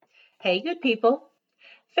Hey, good people.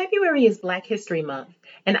 February is Black History Month,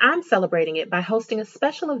 and I'm celebrating it by hosting a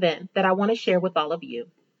special event that I want to share with all of you.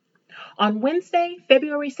 On Wednesday,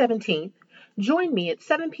 February 17th, join me at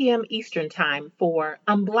 7 p.m. Eastern Time for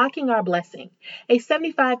Unblocking Our Blessing, a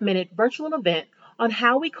 75-minute virtual event on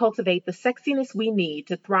how we cultivate the sexiness we need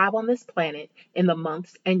to thrive on this planet in the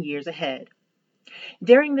months and years ahead.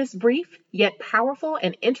 During this brief yet powerful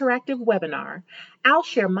and interactive webinar, I'll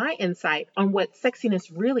share my insight on what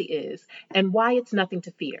sexiness really is and why it's nothing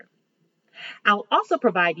to fear. I'll also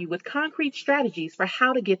provide you with concrete strategies for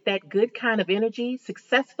how to get that good kind of energy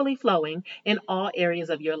successfully flowing in all areas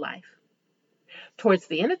of your life. Towards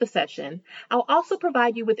the end of the session, I'll also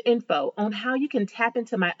provide you with info on how you can tap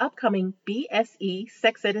into my upcoming BSE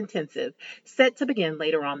Sex Ed Intensive set to begin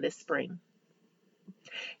later on this spring.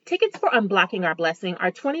 Tickets for Unblocking Our Blessing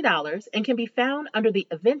are $20 and can be found under the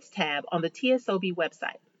Events tab on the TSOB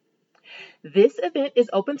website. This event is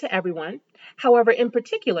open to everyone. However, in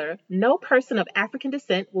particular, no person of African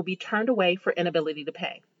descent will be turned away for inability to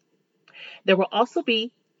pay. There will also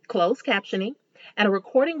be closed captioning, and a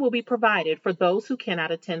recording will be provided for those who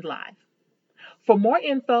cannot attend live. For more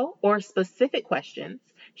info or specific questions,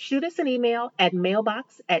 shoot us an email at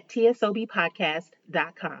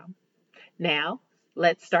mailbox@tsobpodcast.com. Now,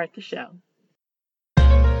 let's start the show.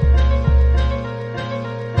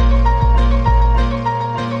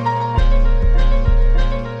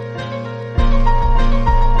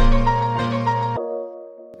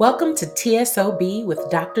 Welcome to TSOB with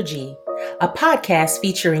Dr. G, a podcast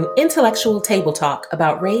featuring intellectual table talk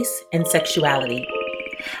about race and sexuality.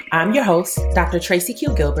 I'm your host, Dr. Tracy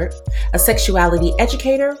Q. Gilbert, a sexuality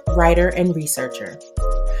educator, writer, and researcher.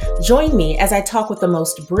 Join me as I talk with the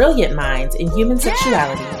most brilliant minds in human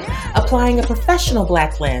sexuality, applying a professional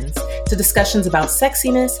Black lens to discussions about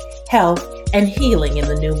sexiness, health, and healing in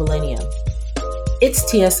the new millennium. It's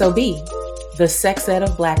TSOB, the sex ed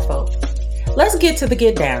of Black folk. Let's get to the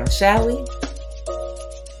get down, shall we?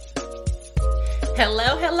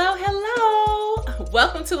 Hello, hello, hello.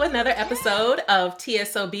 Welcome to another episode of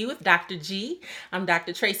TSOB with Dr. G. I'm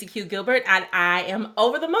Dr. Tracy Q. Gilbert, and I am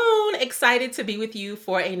over the moon excited to be with you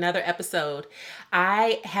for another episode.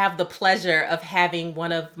 I have the pleasure of having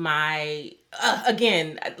one of my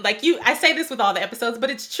again, I say this with all the episodes, but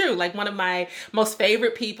it's true. Like one of my most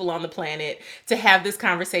favorite people on the planet to have this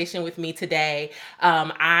conversation with me today.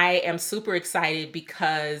 I am super excited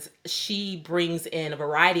because she brings in a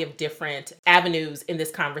variety of different avenues in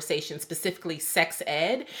this conversation, specifically sex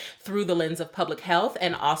ed through the lens of public health,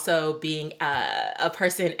 and also being a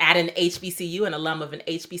person at an HBCU, an alum of an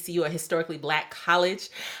HBCU, a historically Black college.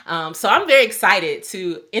 So I'm very excited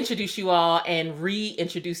to introduce you all and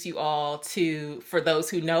reintroduce you all to, for those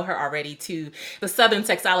who know her already, to the Southern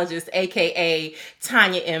sexologist, aka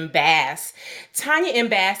Tanya M. Bass. Tanya M.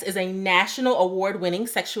 Bass is a national award-winning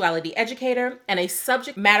sexuality educator and a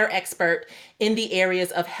subject matter expert in the areas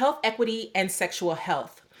of health equity and sexual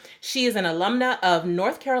health. She is an alumna of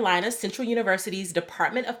North Carolina Central University's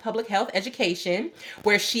Department of Public Health Education,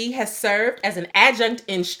 where she has served as an adjunct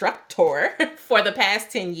instructor for the past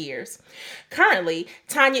 10 years. Currently,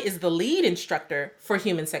 Tanya is the lead instructor for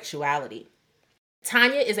human sexuality.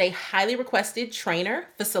 Tanya is a highly requested trainer,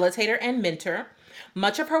 facilitator, and mentor.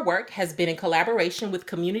 Much of her work has been in collaboration with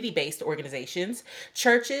community-based organizations,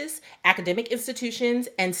 churches, academic institutions,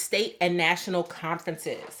 and state and national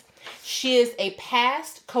conferences. She is a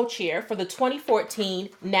past co-chair for the 2014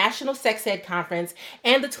 National Sex Ed Conference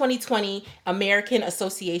and the 2020 American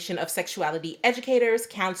Association of Sexuality Educators,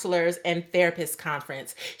 Counselors, and Therapists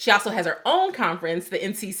Conference. She also has her own conference, the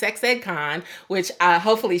NC Sex Ed Con, which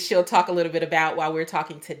hopefully she'll talk a little bit about while we're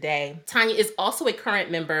talking today. Tanya is also a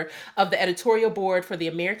current member of the editorial board for the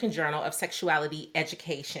American Journal of Sexuality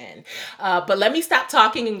Education. But let me stop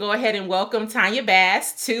talking and go ahead and welcome Tanya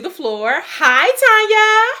Bass to the floor. Hi,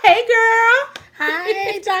 Tanya. Hey, girl.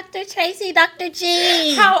 Hi, Dr. Tracy, Dr.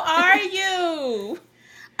 G. How are you?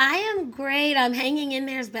 I am great. I'm hanging in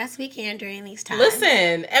there as best we can during these times.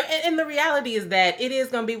 Listen, and the reality is that it is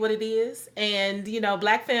going to be what it is. And, you know,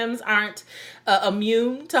 Black femmes aren't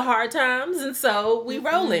immune to hard times. And so we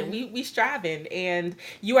rolling, we striving. And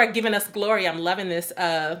you are giving us glory. I'm loving this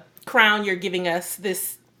crown you're giving us,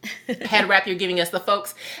 this head wrap you're giving us. The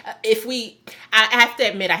folks, I have to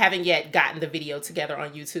admit, I haven't yet gotten the video together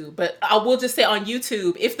on YouTube, but I will just say on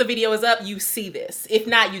YouTube, if the video is up, you see this. If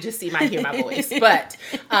not, you just hear my voice. But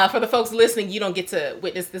for the folks listening, you don't get to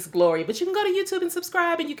witness this glory, but you can go to YouTube and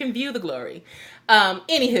subscribe and you can view the glory.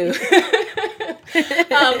 Anywho,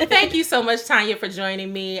 Thank you so much, Tanya, for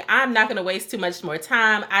joining me. I'm not going to waste too much more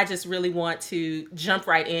time. I just really want to jump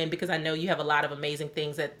right in because I know you have a lot of amazing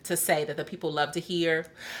things to say that the people love to hear.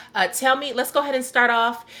 Tell me, let's go ahead and start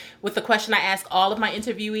off with the question I ask all of my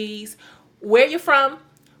interviewees. Where you from?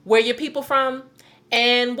 Where your people from?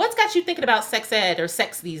 And what's got you thinking about sex ed or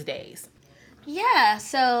sex these days? Yeah,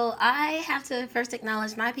 so I have to first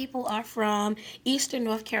acknowledge my people are from eastern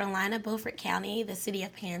North Carolina, Beaufort County, the city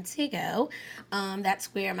of Pantego.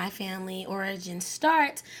 That's where my family origin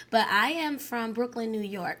starts. But I am from Brooklyn, New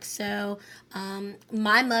York. So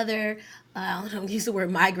my mother, I don't use the word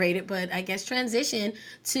migrated, but I guess transitioned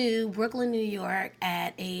to Brooklyn, New York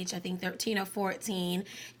at age, I think, 13 or 14,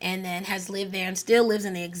 and then has lived there and still lives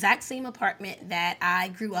in the exact same apartment that I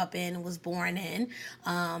grew up in and was born in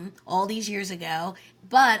all these years ago.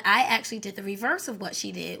 But I actually did the reverse of what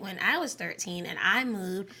she did when I was 13, and I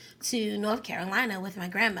moved to North Carolina with my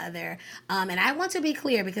grandmother. And I want to be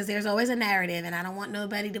clear because there's always a narrative, and I don't want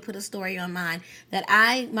nobody to put a story on mine, that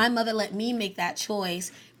my mother let me make that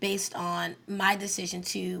choice based on my decision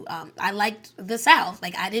to, I liked the South.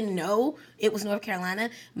 Like, I didn't know it was North Carolina.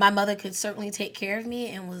 My mother could certainly take care of me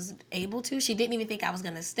and was able to. She didn't even think I was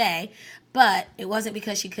going to stay, but it wasn't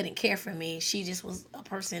because she couldn't care for me. She just was a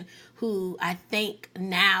person who I think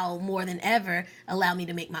now more than ever allowed me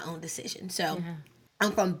to make my own decision. So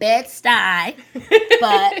I'm from Bed-Stuy,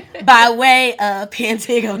 but by way of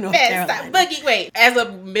Pantego, North Carolina. Boogie, wait. As a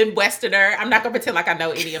Midwesterner, I'm not going to pretend like I know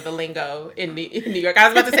any of the lingo in New York. I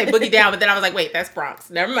was about to say boogie down, but then I was like, wait, that's Bronx.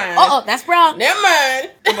 Never mind. Oh, that's Bronx. Never mind.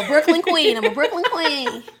 I'm a Brooklyn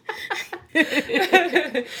queen.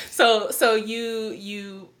 So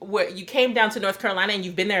you came down to North Carolina and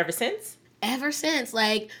you've been there ever since? Ever since.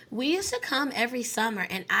 Like, we used to come every summer,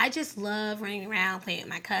 and I just love running around playing with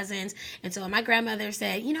my cousins. And so when my grandmother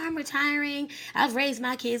said, I'm retiring, I've raised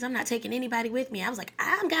my kids, I'm not taking anybody with me, I was like,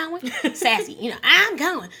 I'm going. Sassy, I'm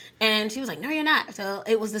going. And she was like, no, you're not. So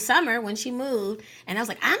it was the summer when she moved, and I was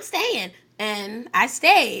like, I'm staying. And I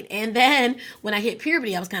stayed. And then when I hit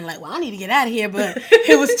puberty, I was kind of like, well, I need to get out of here, but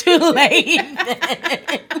it was too late.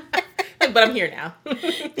 But I'm here now.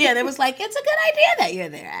 Yeah, there was like, it's a good idea that you're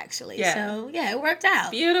there, actually. Yeah. So, yeah, it worked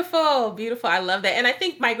out. Beautiful, beautiful. I love that. And I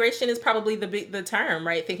think migration is probably the term,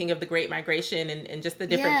 right? Thinking of the Great Migration and just the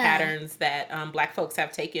different patterns that Black folks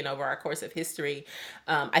have taken over our course of history.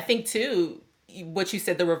 I think, too, what you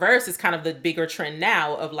said, the reverse is kind of the bigger trend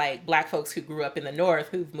now of like Black folks who grew up in the North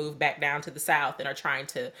who've moved back down to the South and are trying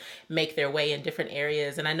to make their way in different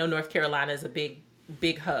areas. And I know North Carolina is a big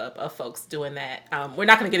hub of folks doing that. We're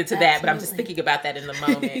not going to get into that, but I'm just thinking about that in the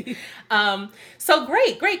moment. So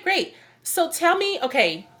great. So tell me,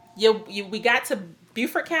 okay, we got to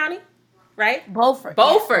Beaufort County, right? Beaufort.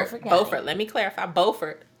 Let me clarify.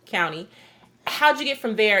 Beaufort County. How'd you get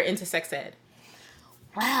from there into sex ed?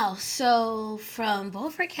 Wow. So from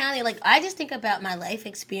Beaufort County, like, I just think about my life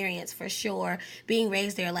experience for sure, being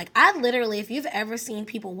raised there. Like, I literally, if you've ever seen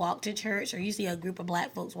people walk to church or you see a group of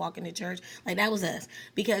Black folks walking to church, like, that was us.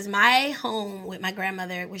 Because my home with my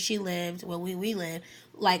grandmother, where she lived, where we lived,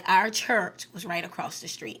 like, our church was right across the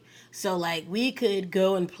street. So, like, we could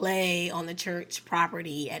go and play on the church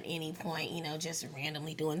property at any point, just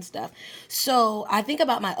randomly doing stuff. So I think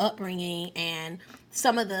about my upbringing and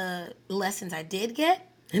some of the lessons I did get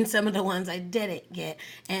and some of the ones I didn't get.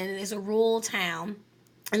 And it's a rural town.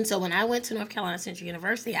 And so when I went to North Carolina Central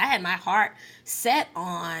University, I had my heart set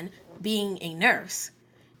on being a nurse.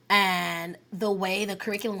 And the way the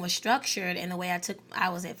curriculum was structured and the way I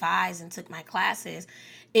was advised and took my classes,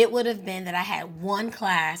 it would have been that I had one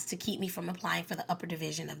class to keep me from applying for the upper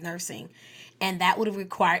division of nursing. And that would have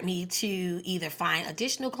required me to either find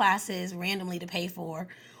additional classes randomly to pay for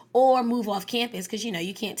or move off campus because,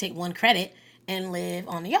 you can't take one credit and live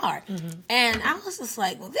on the yard. Mm-hmm. And I was just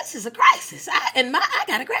like, well, this is a crisis. I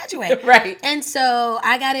got to graduate. Right. And so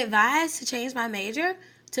I got advised to change my major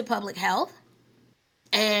to public health.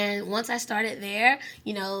 And once I started there,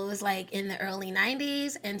 it was like in the early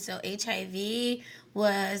 90s. And so HIV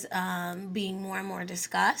was being more and more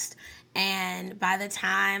discussed. And by the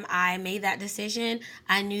time I made that decision,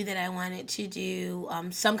 I knew that I wanted to do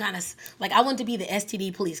some kind of, like, I wanted to be the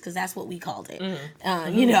STD police because that's what we called it.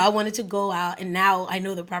 Mm-hmm. I wanted to go out, and now I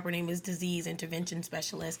know the proper name is disease intervention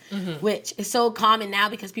specialist, which is so common now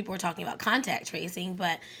because people are talking about contact tracing.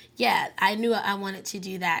 But yeah, I knew I wanted to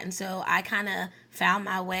do that. And so I kind of found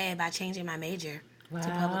my way by changing my major to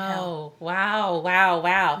public health. Wow.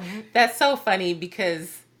 Mm-hmm. That's so funny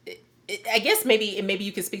because I guess maybe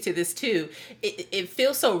you could speak to this too. It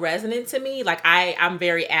feels so resonant to me. Like I'm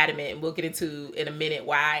very adamant, and we'll get into in a minute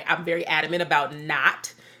why I'm very adamant about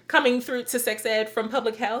not coming through to sex ed from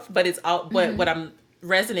public health, but it's all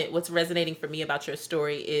what's resonating for me about your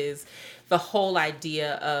story is the whole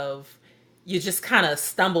idea of you just kind of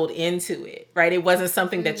stumbled into it, right? It wasn't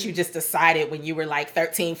something that you just decided when you were like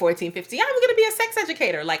 13, 14, 15, I'm going to be a sex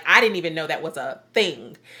educator. Like, I didn't even know that was a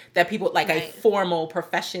thing that people, like a formal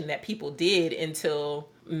profession that people did until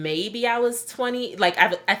maybe I was 20. Like,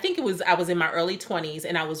 I think I was in my early 20s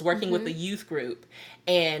and I was working with a youth group,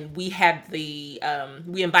 and we had we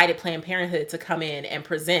invited Planned Parenthood to come in and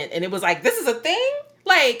present. And it was like, this is a thing?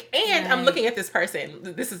 Like, and I'm looking at this person.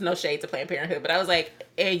 This is no shade to Planned Parenthood, but I was like,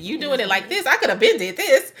 and you doing it like this? I could have been did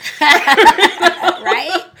this.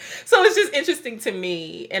 Right? So it's just interesting to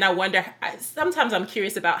me. And I wonder, sometimes I'm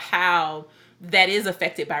curious about how that is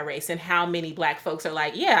affected by race and how many Black folks are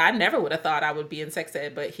like, yeah, I never would have thought I would be in sex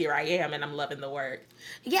ed, but here I am and I'm loving the work.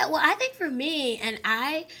 Yeah, well, I think for me,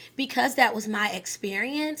 because that was my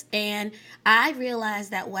experience, and I realized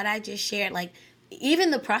that what I just shared, like,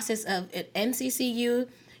 even the process of NCCU,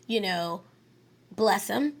 bless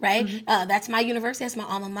them, right? That's my university. That's my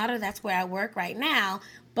alma mater. That's where I work right now.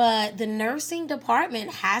 But the nursing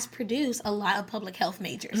department has produced a lot of public health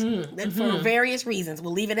majors for various reasons.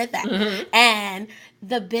 We'll leave it at that. And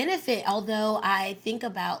the benefit, although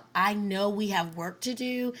I know we have work to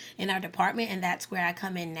do in our department, and that's where I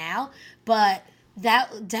come in now, but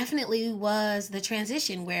that definitely was the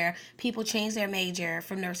transition where people changed their major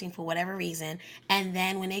from nursing for whatever reason, and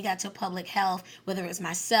then when they got to public health, whether it was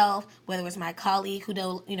myself, whether it was my colleague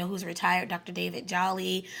who's retired, Dr. David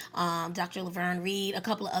Jolly, Dr. Laverne Reed, a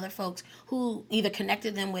couple of other folks who either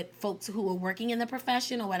connected them with folks who were working in the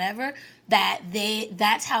profession or whatever,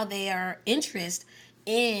 that's how their interest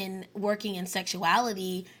in working in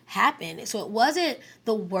sexuality happened. So it wasn't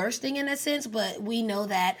the worst thing in a sense, but we know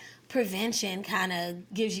that prevention kind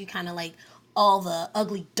of gives you kind of like all the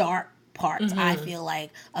ugly, dark parts, I feel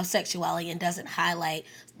like, of sexuality, and doesn't highlight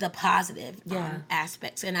the positive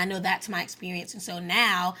aspects. And I know that's my experience. And so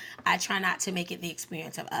now I try not to make it the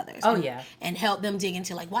experience of others. And help them dig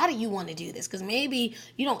into, like, why do you want to do this? Because maybe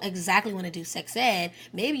you don't exactly want to do sex ed.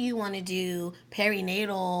 Maybe you want to do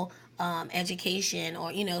perinatal education,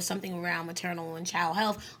 or, something around maternal and child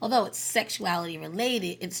health. Although it's sexuality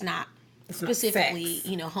related, it's not specifically,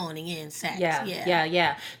 honing in sex.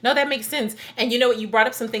 Yeah. No, that makes sense. And you brought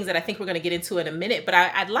up some things that I think we're going to get into in a minute, but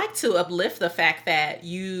I'd like to uplift the fact that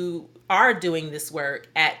you are doing this work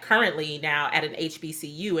currently now at an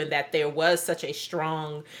HBCU, and that there was such a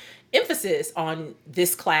strong emphasis on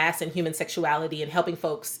this class and human sexuality and helping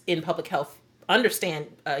folks in public health understand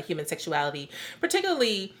human sexuality,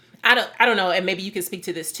 particularly. I don't know, and maybe you can speak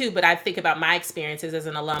to this too, but I think about my experiences as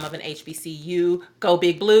an alum of an HBCU, Go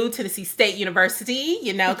Big Blue, Tennessee State University,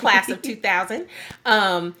 class of 2000.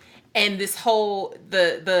 And this whole,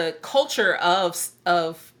 the culture of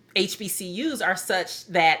HBCUs are such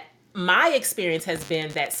that my experience has been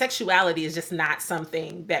that sexuality is just not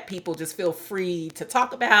something that people just feel free to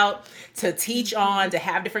talk about, to teach on, to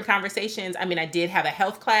have different conversations. I mean, I did have a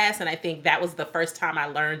health class, and I think that was the first time I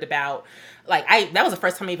learned about, that was the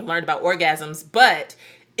first time I even learned about orgasms, but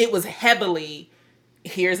it was heavily,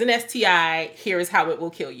 here's an STI, here is how it will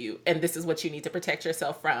kill you, and this is what you need to protect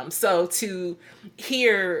yourself from. So to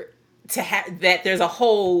hear that there's a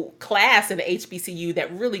whole class in the HBCU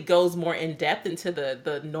that really goes more in depth into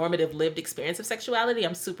the normative lived experience of sexuality,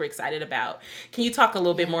 I'm super excited about. Can you talk a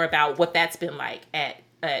little bit more about what that's been like at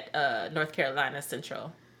North Carolina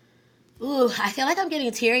Central? Ooh, I feel like I'm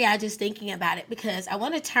getting teary-eyed just thinking about it, because I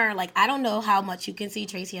want to turn, I don't know how much you can see,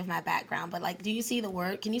 Tracy, of my background, but can you see the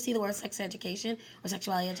word sex education or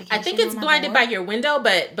sexuality education? I think it's blinded by your window,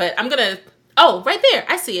 but I'm going to, right there.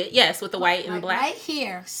 I see it. Yes, with the white and black. Right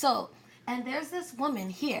here. So, and there's this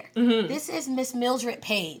woman here. This is Miss Mildred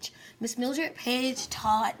Page. Miss Mildred Page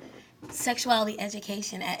taught sexuality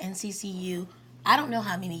education at NCCU, I don't know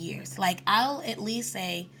how many years. I'll at least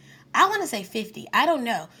say, I want to say 50. I don't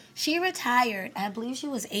know. She retired. I believe she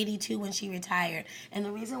was 82 when she retired. And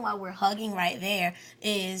the reason why we're hugging right there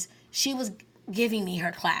is she was giving me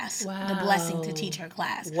her class. Wow. The blessing to teach her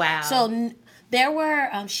class. Wow. So there were,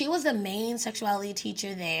 she was the main sexuality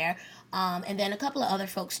teacher there. And then a couple of other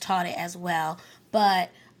folks taught it as well. But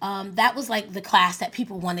that was the class that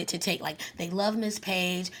people wanted to take. They loved Miss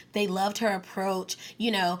Page. They loved her approach.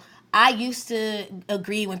 I used to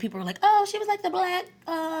agree when people were like, oh, she was like the black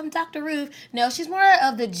Dr. Ruth. No, she's more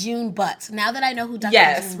of the June Butts. Now that I know who Dr.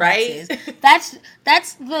 June Butts is,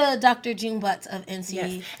 that's the Dr. June Butts of NCCU.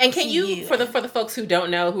 Yes. And can you, for the folks who don't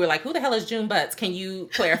know, who are like, who the hell is June Butts, can you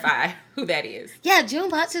clarify? who that is. Yeah, June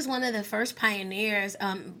Butts is one of the first pioneers,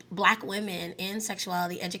 Black women in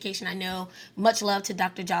sexuality education. I know, much love to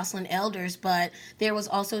Dr. Jocelyn Elders, but there was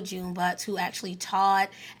also June Butts who actually taught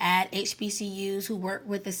at HBCUs, who worked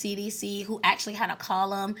with the CDC, who actually had a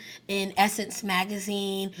column in Essence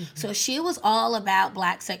magazine. Mm-hmm. So she was all about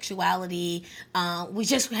Black sexuality. We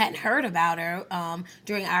just hadn't heard about her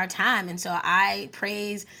during our time, and so I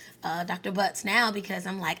praise Dr. Butts now because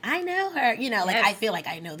I'm like, I know her, like yes. I feel like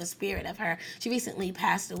I know the spirit of her. She recently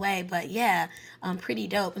passed away, but yeah, pretty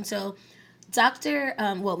dope. And so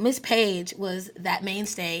Miss Page was that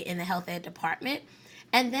mainstay in the health ed department.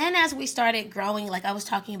 And then as we started growing, like I was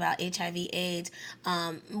talking about HIV AIDS,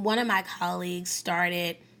 one of my colleagues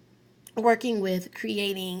started working with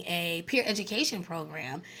creating a peer education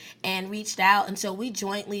program and reached out, and so we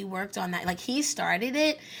jointly worked on that. Like, he started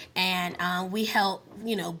it, and we helped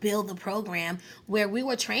build the program where we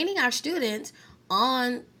were training our students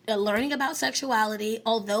on learning about sexuality.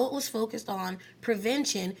 Although it was focused on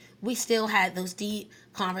prevention, we still had those deep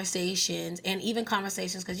conversations, and even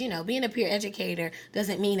conversations, because being a peer educator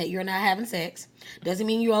doesn't mean that you're not having sex, doesn't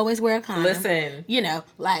mean you always wear a condom. Listen,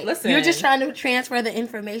 you're just trying to transfer the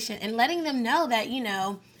information and letting them know that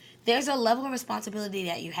there's a level of responsibility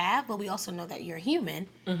that you have, but we also know that you're human.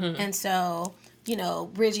 Mm-hmm. And so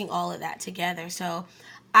bridging all of that together. So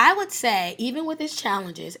I would say, even with its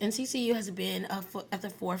challenges, NCCU has been at the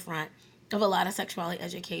forefront of a lot of sexuality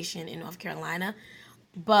education in North Carolina,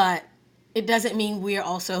 but it doesn't mean we're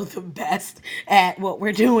also the best at what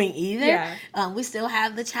we're doing either. Yeah. We still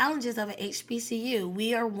have the challenges of an HBCU.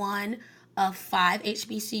 We are one of 5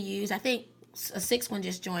 HBCUs. I think a 6th one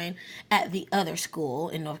just joined at the other school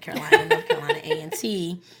in North Carolina, North Carolina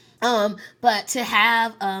A&T. But to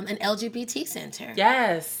have an LGBT center.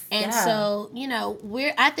 Yes. And so,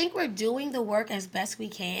 I think we're doing the work as best we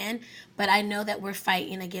can, but I know that we're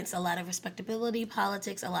fighting against a lot of respectability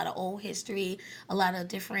politics, a lot of old history, a lot of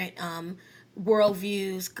different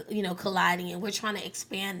worldviews, colliding, and we're trying to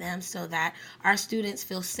expand them so that our students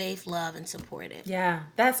feel safe, loved, and supported. Yeah,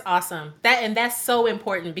 that's awesome. That's so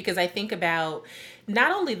important, because I think about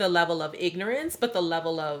not only the level of ignorance, but the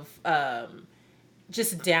level of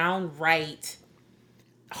just downright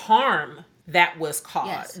harm that was caused,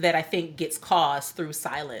 yes. that I think gets caused through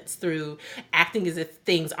silence, through acting as if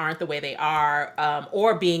things aren't the way they are,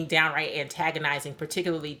 or being downright antagonizing,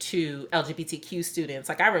 particularly to LGBTQ students.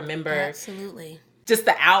 Like, I remember absolutely just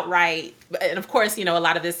the outright, and of course, a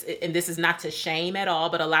lot of this, and this is not to shame at all,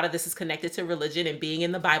 but a lot of this is connected to religion and being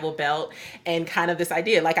in the Bible Belt, and kind of this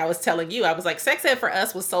idea, like I was telling you, I was like, sex ed for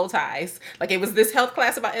us was soul ties. Like, it was this health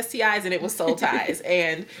class about STIs, and it was soul ties.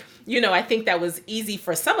 And I think that was easy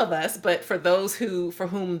for some of us, but for those for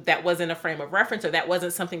whom that wasn't a frame of reference, or that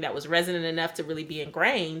wasn't something that was resonant enough to really be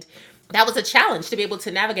ingrained, that was a challenge to be able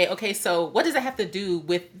to navigate. Okay, so what does it have to do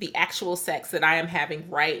with the actual sex that I am having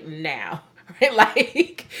right now? Right?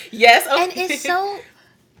 Like, yes. Okay. And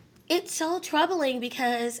it's so troubling,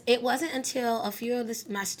 because it wasn't until a few of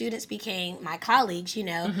my students became my colleagues,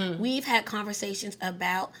 mm-hmm. we've had conversations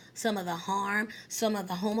about some of the harm, some of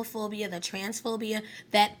the homophobia, the transphobia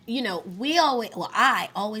that, I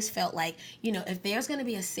always felt like, if there's going to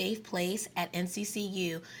be a safe place at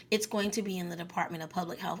NCCU, it's going to be in the Department of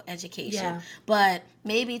Public Health Education. Yeah. But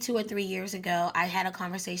maybe 2 or 3 years ago, I had a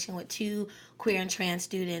conversation with 2 queer and trans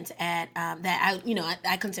students at that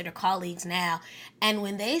I consider colleagues now, and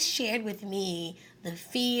when they shared with me the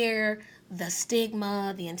fear, the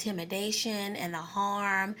stigma, the intimidation, and the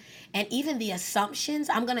harm, and even the assumptions.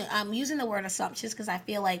 I'm using the word assumptions because I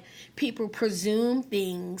feel like people presume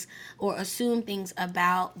things or assume things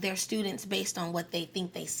about their students based on what they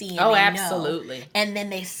think they see and they absolutely know. And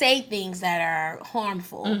then they say things that are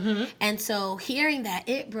harmful. Mm-hmm. And so hearing that,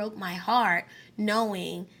 it broke my heart,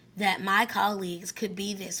 knowing that my colleagues could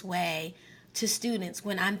be this way to students,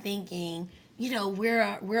 when I'm thinking,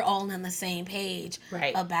 we're all on the same page,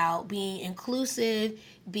 right, about being inclusive,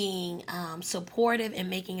 being supportive, and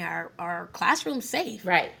making our classrooms safe.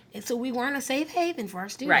 Right. And so we weren't a safe haven for our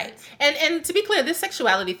students. Right. And to be clear, this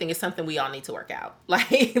sexuality thing is something we all need to work out.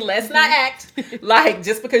 Like, let's not act like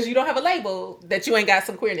just because you don't have a label that you ain't got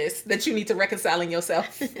some queerness that you need to reconcile in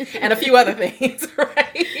yourself and a few other things,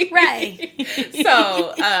 right? Right.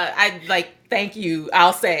 So thank you,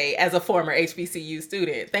 I'll say, as a former HBCU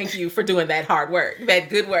student, thank you for doing that hard work, that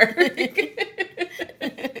good work.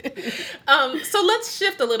 So let's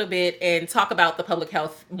shift a little bit and talk about the public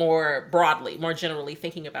health more broadly, more generally,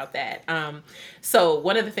 thinking about that. So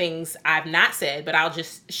one of the things I've not said, but I'll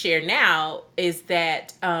just share now, is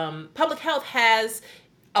that public health has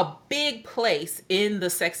a big place in the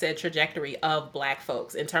sex ed trajectory of Black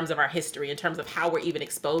folks in terms of our history, in terms of how we're even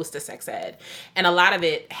exposed to sex ed. And a lot of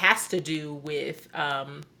it has to do with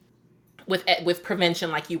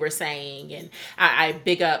prevention, like you were saying. And I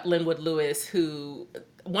big up Linwood Lewis, who,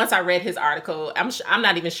 once I read his article, I'm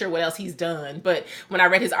not even sure what else he's done, but when I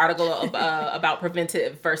read his article about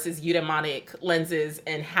preventive versus eudaimonic lenses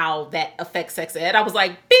and how that affects sex ed, I was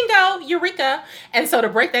like, bingo, eureka. And so to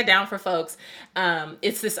break that down for folks,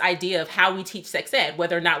 it's this idea of how we teach sex ed,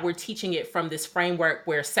 whether or not we're teaching it from this framework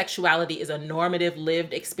where sexuality is a normative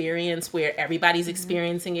lived experience where everybody's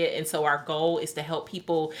experiencing it. And so our goal is to help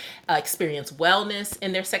people experience wellness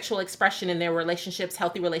in their sexual expression, in their relationships,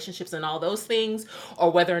 healthy relationships, and all those things,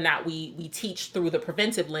 or whether or not we teach through the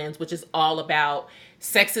preventive lens, which is all about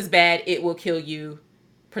sex is bad, it will kill you,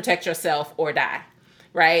 protect yourself or die,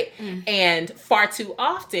 right? And far too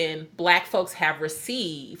often, Black folks have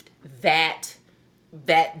received that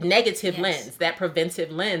negative lens, that preventive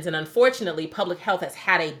lens, and unfortunately public health has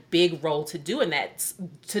had a big role to do with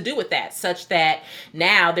that, such that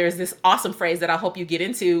now there's this awesome phrase that I hope you get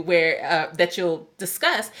into, where that you'll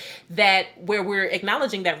discuss, that where we're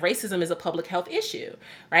acknowledging that racism is a public health issue,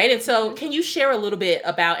 right? And so can you share a little bit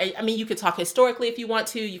about, I mean, you could talk historically if you want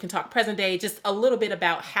to, you can talk present day, just a little bit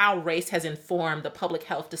about how race has informed the public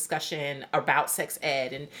health discussion about sex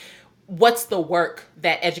ed, and what's the work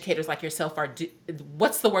that educators like yourself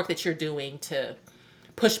what's the work that you're doing to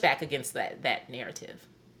push back against that narrative?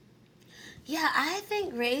 Yeah, I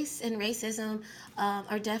think race and racism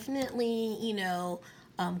are definitely,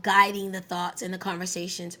 guiding the thoughts and the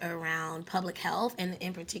conversations around public health and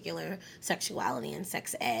in particular sexuality and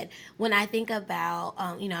sex ed. When I think about,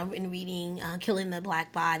 I've been reading Killing the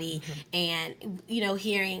Black Body, and,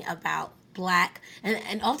 hearing about Black,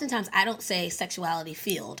 and oftentimes I don't say sexuality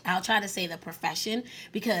field. I'll try to say the profession,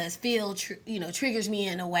 because field triggers me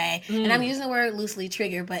in a way, and I'm using the word loosely,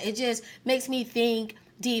 trigger, but it just makes me think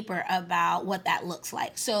deeper about what that looks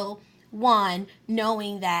like. So one,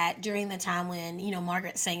 knowing that during the time when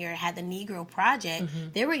Margaret Sanger had the Negro Project,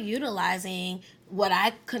 they were utilizing what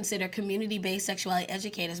I consider community-based sexuality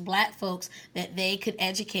educators, Black folks, that they could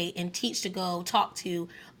educate and teach to go talk to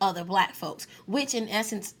other Black folks, which in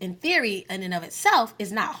essence, in theory, in and of itself,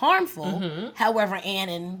 is not harmful. However,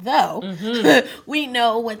 and though, we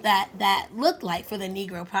know what that looked like for the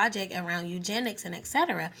Negro Project around eugenics and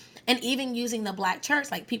etc. And even using the Black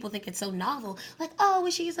church, like people think it's so novel, like, oh,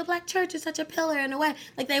 we should use the Black church as such a pillar in a way,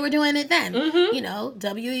 like they were doing it then.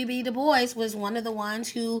 W.E.B. Du Bois was one of the ones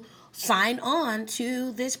who signed on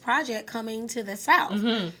to this project coming to the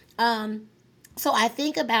South. So I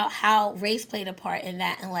think about how race played a part in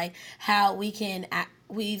that, and like how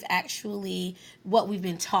we've actually, what we've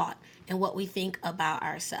been taught and what we think about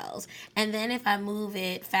ourselves. And then if I move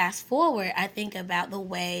it fast forward, I think about the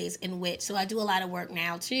ways in which, so I do a lot of work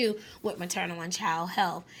now too with maternal and child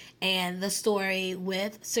health, and the story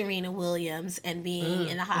with Serena Williams and being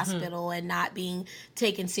in the hospital and not being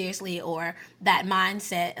taken seriously, or that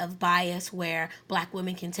mindset of bias where Black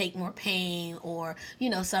women can take more pain, or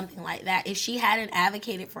something like that. If she hadn't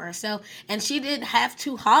advocated for herself, and she didn't have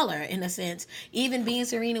to holler, in a sense, even being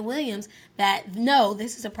Serena Williams, that no,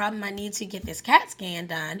 this is a problem, I need to get this CAT scan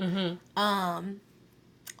done.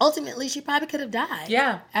 Ultimately, she probably could have died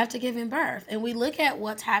after giving birth. And we look at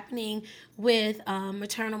what's happening with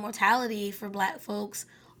maternal mortality for Black folks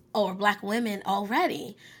or Black women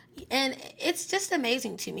already. And it's just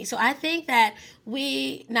amazing to me. So I think that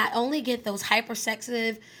we not only get those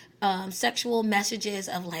hypersexive sexual messages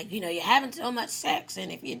of like, you're having so much sex,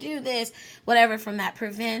 and if you do this, whatever, from that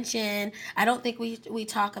prevention. I don't think we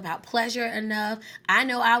talk about pleasure enough. I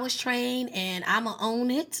know I was trained, and I'm going to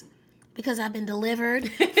own it, because I've been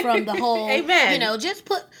delivered from the whole, Amen. Just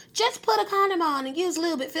put a condom on and use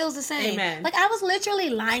lube, it feels the same. Amen. Like, I was literally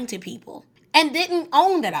lying to people and didn't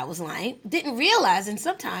own that I was lying, didn't realize, and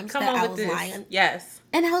sometimes that I was lying. Yes.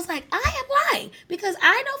 And I was like, I am lying, because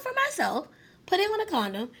I know for myself, put in on a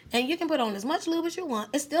condom, and you can put on as much lube as you want,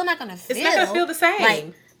 it's still not going to feel. It's not going to feel the same.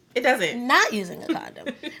 Like, it doesn't. Not using a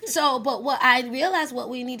condom. So, but what I realized what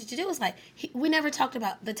we needed to do was, like, we never talked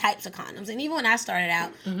about the types of condoms. And even when I started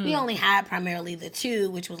out, we only had primarily the two,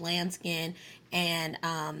 which was lambskin and,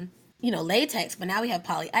 latex. But now we have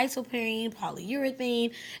polyisoprene,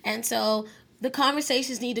 polyurethane. And so the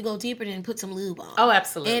conversations need to go deeper than put some lube on. Oh,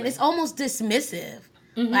 absolutely. And it's almost dismissive.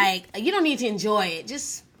 Like, you don't need to enjoy it.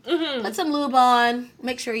 Just put some lube on,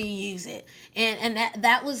 make sure you use it. And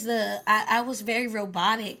that was I was very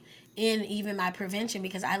robotic in even my prevention,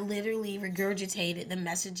 because I literally regurgitated the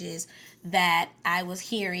messages that I was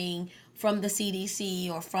hearing from the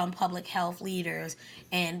CDC or from public health leaders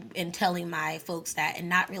and telling my folks that and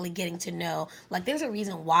not really getting to know, like, there's a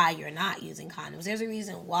reason why you're not using condoms. There's a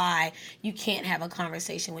reason why you can't have a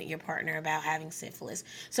conversation with your partner about having syphilis.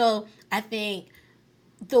 So I think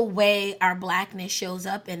the way our blackness shows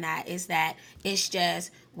up in that is that it's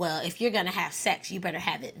just, well, if you're going to have sex, you better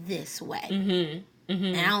have it this way.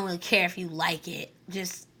 And I don't really care if you like it.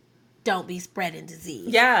 Just don't be spreading disease.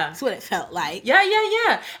 Yeah. That's what it felt like. Yeah.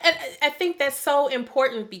 And I think that's so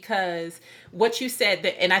important because what you said,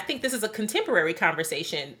 and I think this is a contemporary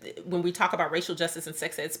conversation when we talk about racial justice and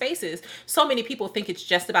sex ed spaces. So many people think it's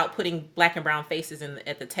just about putting black and brown faces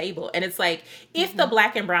at the table. And it's like, if the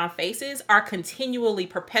black and brown faces are continually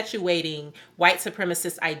perpetuating white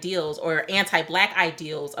supremacist ideals or anti-black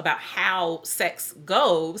ideals about how sex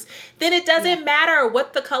goes, then it doesn't matter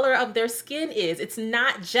what the color of their skin is. It's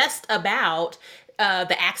not just about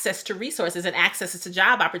the access to resources and access to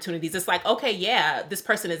job opportunities. It's like, okay, yeah, this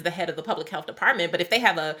person is the head of the public health department, but if they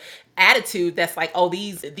have a attitude that's like, oh,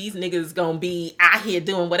 these niggas gonna be out here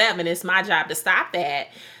doing whatever, and it's my job to stop that,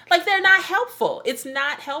 like, they're not helpful. It's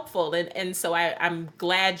not helpful. And so I'm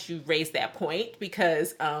glad you raised that point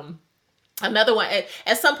because another one,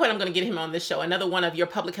 at some point I'm going to get him on this show, another one of your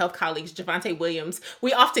public health colleagues, Javante Williams.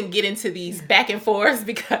 We often get into these back and forths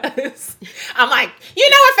because I'm like,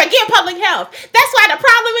 forget public health. That's why the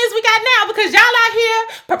problem is we got now because y'all out here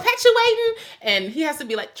perpetuating. And he has to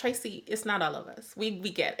be like, Tracy, it's not all of us. We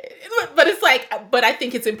get it. But it's like, but I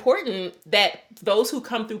think it's important that those who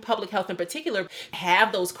come through public health in particular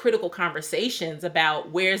have those critical conversations about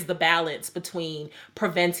where's the balance between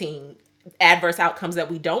preventing adverse outcomes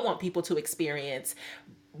that we don't want people to experience,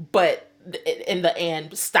 but in the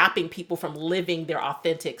end, stopping people from living their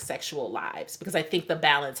authentic sexual lives. Because I think the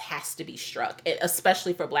balance has to be struck,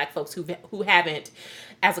 especially for Black folks who haven't,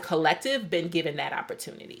 as a collective, been given that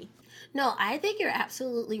opportunity. No, I think you're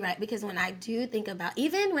absolutely right because when I think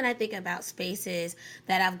about spaces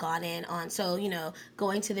that I've gone in on, so,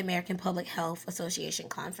 going to the American Public Health Association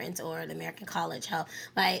conference or the American College Health,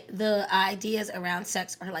 like the ideas around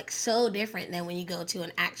sex are like so different than when you go to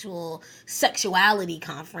an actual sexuality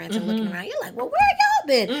conference and looking around, you're like, well, where y'all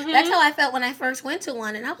been? That's how I felt when I first went to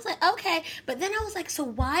one. And I was like, okay, but then I was like, so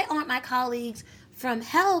why aren't my colleagues from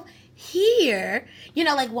health here?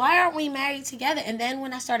 Why aren't we married together? And then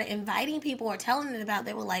when I started inviting people or telling them about it,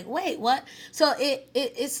 they were like, wait, what? So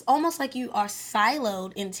it's almost like you are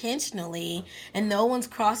siloed intentionally and no one's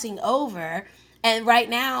crossing over. And right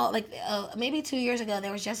now, maybe 2 years ago,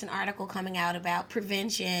 there was just an article coming out about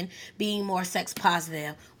prevention being more sex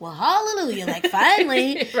positive. Well, hallelujah,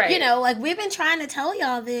 finally, right. We've been trying to tell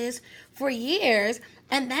y'all this for years.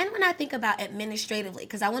 And then when I think about administratively,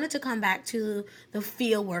 because I wanted to come back to the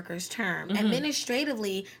field workers term,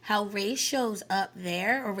 administratively, how race shows up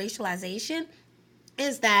there, or racialization,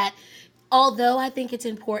 is that although I think it's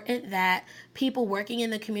important that people working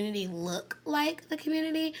in the community look like the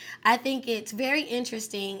community, I think it's very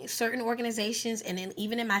interesting. Certain organizations, and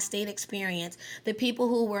even in my state experience, the people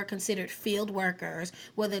who were considered field workers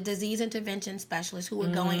were the disease intervention specialists who were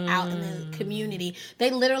going out in the community. They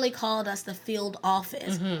literally called us the field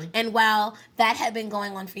office. And while that had been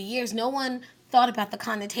going on for years, no one thought about the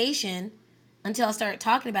connotation until I started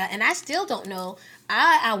talking about it. And I still don't know.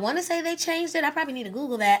 I want to say they changed it. I probably need to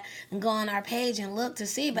Google that and go on our page and look to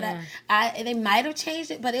see. But they might have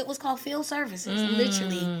changed it, but it was called field services,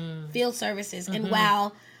 literally field services. And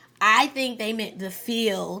while I think they meant the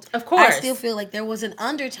field, of course, I still feel like there was an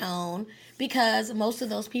undertone because most of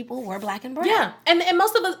those people were Black and brown. Yeah, and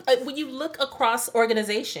most of us, when you look across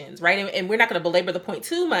organizations, right, and we're not going to belabor the point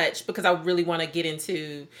too much because I really want to get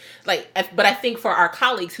into, but I think for our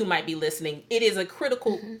colleagues who might be listening, it is a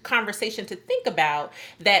critical conversation to think about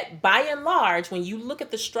that by and large, when you look at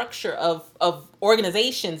the structure of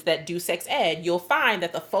organizations that do sex ed, you'll find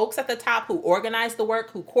that the folks at the top who organize the work,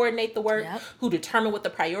 who coordinate the work, who determine what the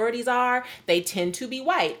priorities are, they tend to be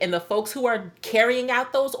white. And the folks who are carrying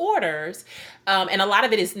out those orders, and a lot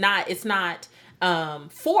of it is not, it's not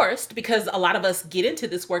forced, because a lot of us get into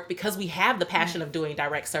this work because we have the passion of doing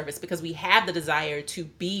direct service, because we have the desire to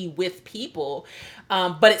be with people.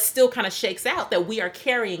 But it still kind of shakes out that we are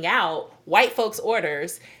carrying out white folks'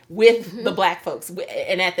 orders with the Black folks.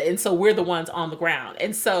 And so we're the ones on the ground.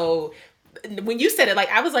 And so when you said it,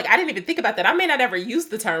 I was like, I didn't even think about that. I may not ever use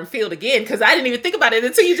the term field again because I didn't even think about it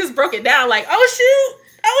until you just broke it down. Oh shoot.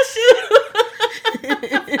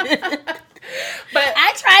 But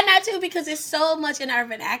I try not to because it's so much in our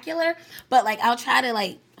vernacular. But I'll try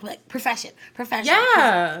to profession.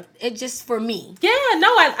 Yeah. It just for me. Yeah, no,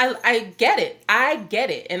 I get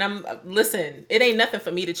it. And listen, it ain't nothing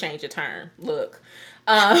for me to change a term. Look.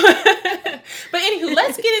 But anywho,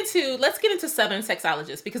 let's get into Southern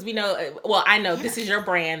sexologists, because we know, well, I know this is your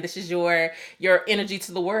brand, this is your energy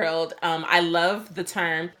to the world. I love the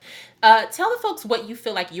term. Tell the folks what you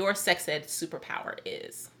feel like your sex ed superpower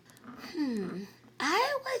is.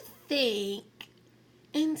 I would think,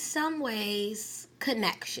 in some ways,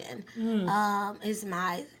 connection is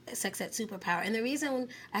my sex ed superpower. And the reason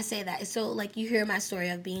I say that is, so, like, you hear my story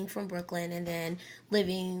of being from Brooklyn and then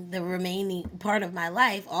living the remaining part of my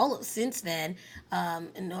life, since then,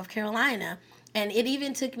 in North Carolina. And it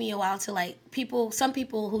even took me a while to, like, some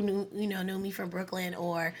people who knew me from Brooklyn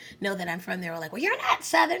or know that I'm from there were like, well, you're not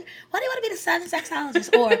Southern. Why do you want to be the Southern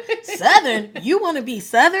sexologist? Or Southern, you want to be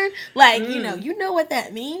Southern? Like, you know what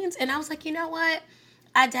that means? And I was like, you know what?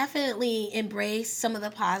 I definitely embrace some of the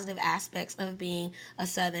positive aspects of being a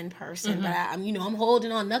Southern person, but I'm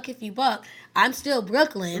holding on, knuck if you buck. I'm still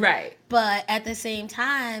Brooklyn, right? But at the same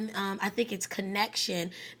time, I think it's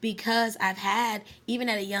connection, because I've had, even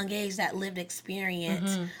at a young age, that lived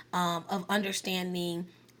experience of understanding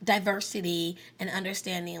diversity and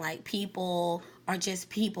understanding, like, people are just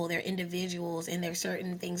people, they're individuals, and there's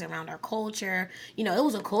certain things around our culture. It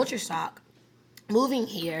was a culture shock moving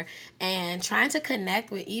here and trying to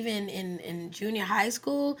connect with, even in junior high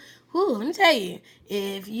school. Let me tell you,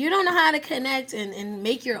 if you don't know how to connect and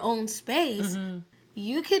make your own space,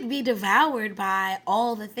 you could be devoured by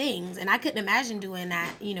all the things. And I couldn't imagine doing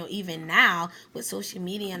that, even now with social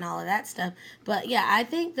media and all of that stuff. But yeah, I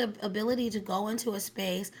think the ability to go into a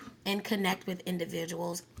space and connect with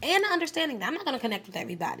individuals, and understanding that I'm not going to connect with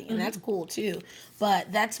everybody, and that's cool too.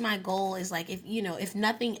 But that's my goal, is like, if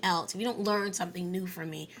nothing else, if you don't learn something new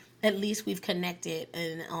from me, at least we've connected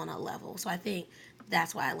on a level. So I think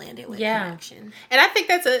that's why I landed with connection. And I think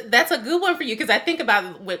that's a good one for you, because I think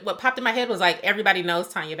about what popped in my head was, like, everybody knows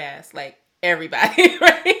Tanya Bass, like, everybody,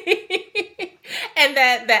 right? And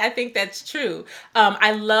that I think that's true.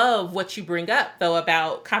 I love what you bring up, though,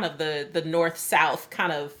 about kind of the North-South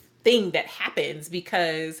kind of thing that happens,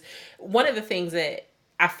 because one of the things that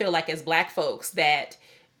I feel like as Black folks that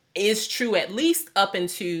is true, at least up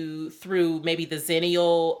into through maybe the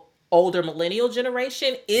Xennial, older millennial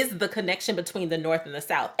generation, is the connection between the North and the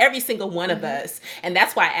South. Every single one of us. And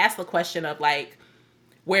that's why I asked the question of, like,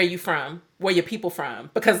 where are you from? Where are your people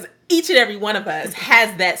from? Because each and every one of us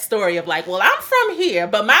has that story of, like, well, I'm from here,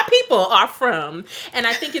 but my people are from. And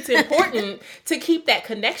I think it's important to keep that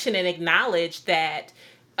connection and acknowledge that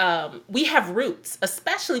we have roots,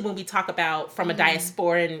 especially when we talk about from a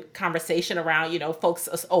diasporan conversation around, folks,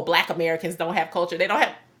 Black Americans don't have culture. They don't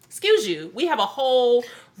have, excuse you, we have a whole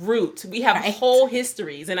root. We have whole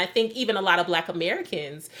histories. And I think even a lot of Black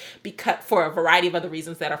Americans, because for a variety of other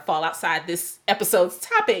reasons that fall outside this episode's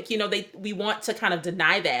topic, we want to kind of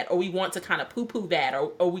deny that, or we want to kind of poo-poo that,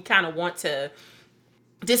 or we kind of want to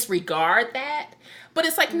disregard that. But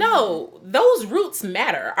it's like, no, those roots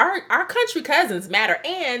matter. Our country cousins matter.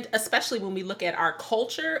 And especially when we look at our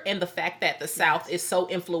culture and the fact that the South is so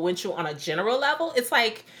influential on a general level, it's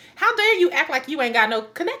like, how dare you act like you ain't got no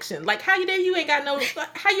connection? Like, how you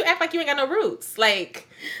act like you ain't got no roots? Like,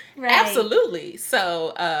 absolutely.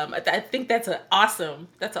 So I think that's an awesome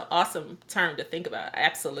term to think about.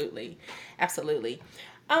 Absolutely.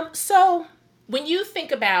 So when you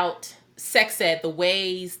think about sex ed, the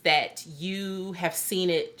ways that you have seen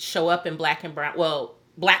it show up in Black and Brown, well,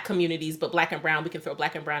 Black communities, but Black and Brown, we can throw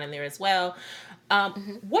Black and Brown in there as well.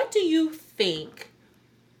 What do you think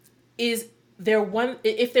is there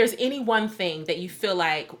if there's any one thing that you feel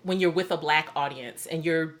like when you're with a Black audience and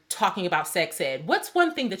you're talking about sex ed, what's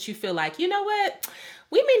one thing that you feel like, you know what,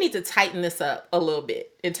 we may need to tighten this up a little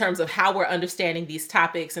bit in terms of how we're understanding these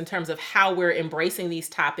topics, in terms of how we're embracing these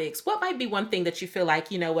topics? What might be one thing that you feel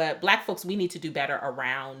like, you know what, Black folks, we need to do better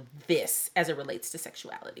around this as it relates to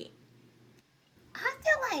sexuality? I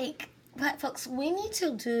feel like Black folks, we need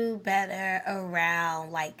to do better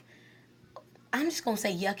around, like, I'm just going to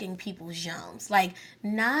say yucking people's yums. Like,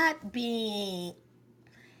 not being,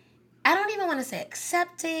 I don't even want to say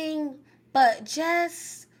accepting, but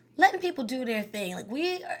just letting people do their thing. Like,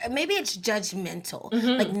 maybe it's judgmental,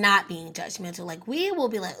 like not being judgmental. Like, we will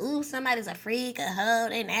be like, ooh, somebody's a freak, a hoe,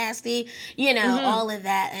 they nasty, all of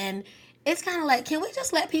that. And it's kind of like, can we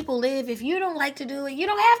just let people live? If you don't like to do it, you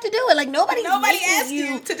don't have to do it. Like, nobody asked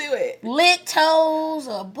you to do it. Lick toes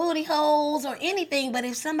or booty holes or anything. But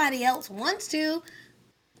if somebody else wants to,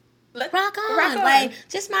 rock on. Like,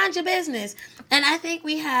 just mind your business. And I think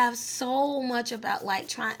we have so much about, like,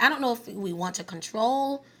 I don't know if we want to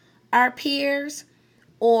control our peers,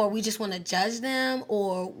 or we just want to judge them,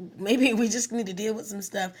 or maybe we just need to deal with some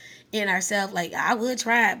stuff in ourselves. Like, I would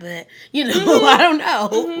try it, but I don't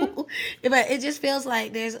know. But it just feels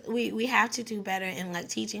like we have to do better in like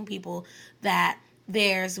teaching people that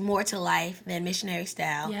there's more to life than missionary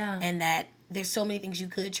style, and that there's so many things you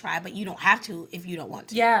could try, but you don't have to if you don't want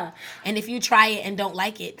to. Yeah. And if you try it and don't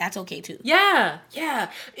like it, that's okay too. Yeah.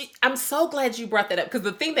 Yeah. I'm so glad you brought that up, because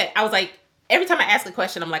the thing that I was like, every time I ask a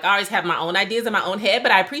question, I'm like, I always have my own ideas in my own head,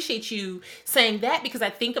 but I appreciate you saying that, because I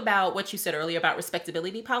think about what you said earlier about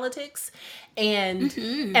respectability politics. And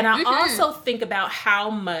I also think about how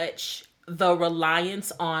much the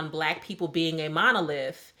reliance on Black people being a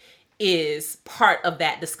monolith is part of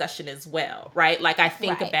that discussion as well, right? Like, I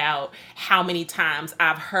think about how many times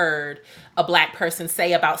I've heard a Black person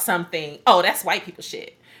say about something, oh, that's white people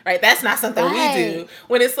shit, right? That's not something we do.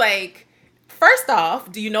 When it's like, first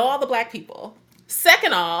off, do you know all the Black people?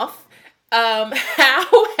 Second off, how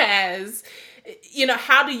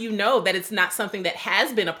do you know that it's not something that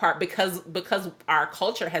has been a part, because our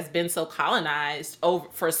culture has been so colonized over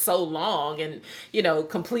for so long, and,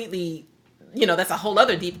 completely, that's a whole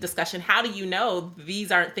other deep discussion. How do you know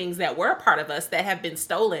these aren't things that were a part of us that have been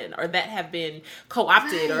stolen, or that have been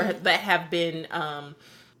co-opted, or that have been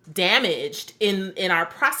damaged in our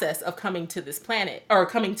process of coming to this planet, or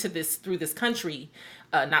coming to this through this country,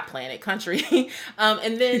 not planet, country.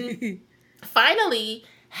 And then finally,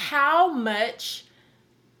 how much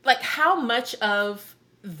of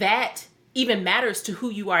that even matters to who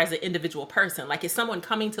you are as an individual person? Like, is someone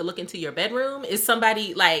coming to look into your bedroom? Is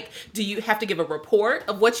somebody like, do you have to give a report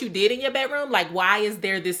of what you did in your bedroom? Like, why is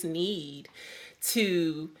there this need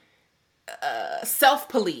to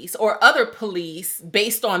self-police or other police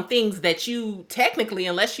based on things that you technically,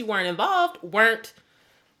 unless you weren't involved, weren't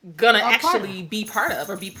gonna actually be part of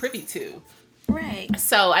or be privy to? Right.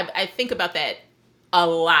 So I think about that a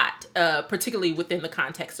lot, particularly within the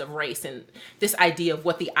context of race and this idea of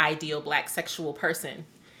what the ideal Black sexual person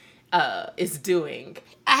is doing.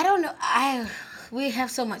 I don't know. We have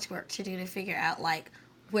so much work to do to figure out, like,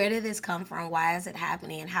 where did this come from? Why is it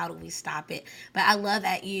happening? And how do we stop it? But I love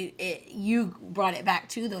that you brought it back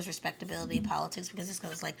to those respectability politics, because this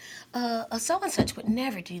goes like, a so-and-such would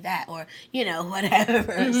never do that, or,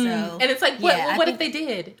 whatever. So, and it's like, what if they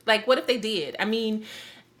did? Like, what if they did? I mean,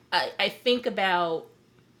 I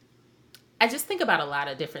just think about a lot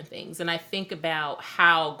of different things. And I think about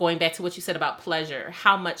how, going back to what you said about pleasure,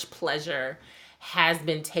 how much pleasure has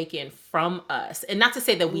been taken from us. And not to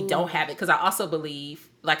say that we don't have it, because I also believe,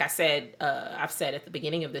 like I said, I've said at the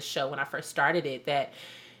beginning of this show when I first started it, that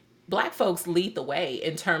Black folks lead the way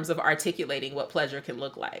in terms of articulating what pleasure can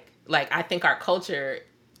look like. Like, I think our culture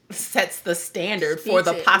sets the standard for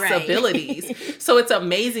the possibilities. Right. So it's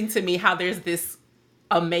amazing to me how there's this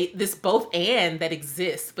both and that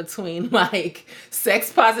exists between, like,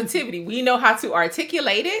 sex positivity. We know how to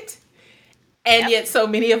articulate it, and yet so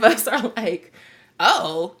many of us are like,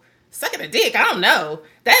 oh, sucking a dick, I don't know.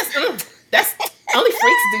 That's only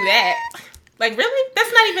freaks do that. Like, really?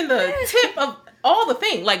 That's not even the tip of all the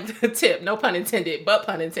things. Like, the tip, no pun intended, but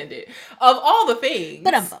pun intended, of all the things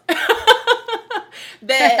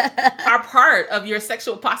that are part of your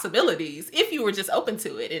sexual possibilities, if you were just open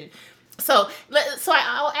to it. And so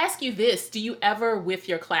I'll ask you this. Do you ever, with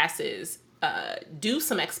your classes, do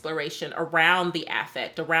some exploration around the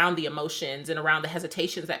affect, around the emotions, and around the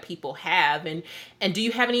hesitations that people have? And do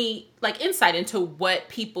you have any, like, insight into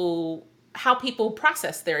how people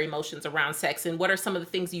process their emotions around sex? And what are some of the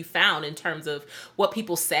things you found in terms of what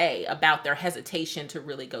people say about their hesitation to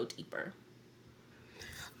really go deeper?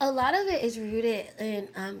 A lot of it is rooted in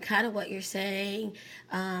kind of what you're saying,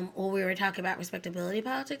 when we were talking about respectability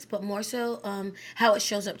politics, but more so how it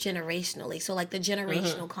shows up generationally. So, like, the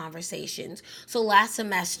generational conversations. So last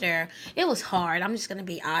semester, it was hard. I'm just going to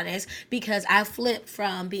be honest, because I flipped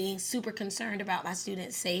from being super concerned about my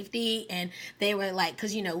students' safety, and they were like,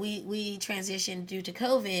 because, we transitioned due to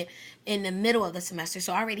COVID in the middle of the semester,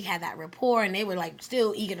 so I already had that rapport, and they were, like,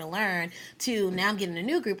 still eager to learn, to now I'm getting a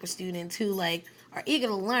new group of students who, like, are eager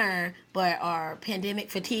to learn, but are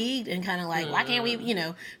pandemic fatigued and kind of like, why can't we,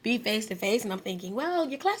 be face to face? And I'm thinking, well,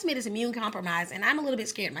 your classmate is immune compromised, and I'm a little bit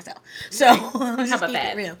scared myself. So I'm just keeping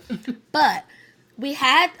it real. But we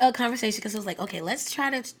had a conversation, because it was like, okay, let's try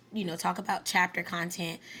to, talk about chapter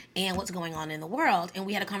content and what's going on in the world. And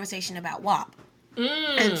we had a conversation about WAP.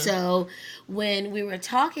 And so when we were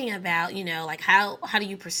talking about, like how do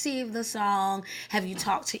you perceive the song? Have you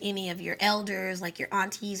talked to any of your elders, like your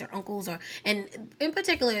aunties or uncles, and in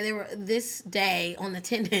particular, there were this day on the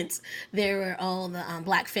attendance, there were all the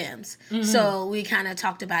black femmes. So we kind of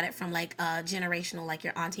talked about it from like generational, like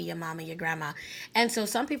your auntie, your mama, your grandma. And so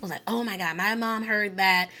some people like, oh my God, my mom heard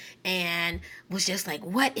that and was just like,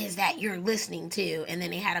 what is that you're listening to? And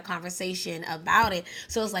then they had a conversation about it.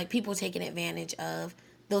 So it's like people taking advantage of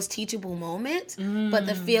those teachable moments, but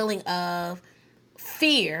the feeling of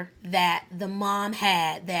fear that the mom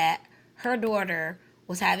had that her daughter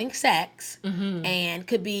was having sex and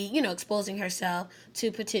could be, exposing herself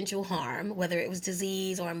to potential harm, whether it was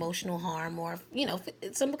disease or emotional harm or,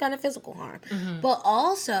 some kind of physical harm. But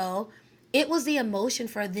also, it was the emotion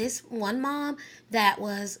for this one mom that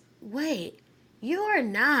was, wait, you are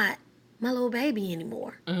not my little baby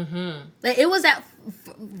anymore. Like, it was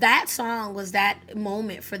that song was that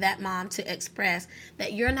moment for that mom to express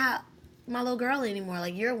that you're not my little girl anymore.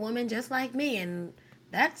 Like, you're a woman just like me, and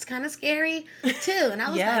that's kind of scary too. And I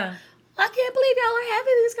was like, I can't believe y'all are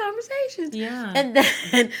having these conversations. Yeah. And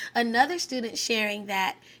then another student sharing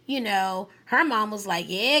that, her mom was like,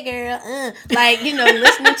 yeah, girl, like,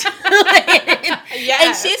 listening to it. Yeah.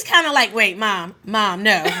 And she's kind of like, wait, mom,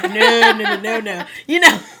 no.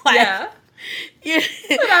 Like, Yeah.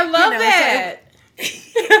 But I love that.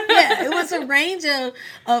 Yeah, it was a range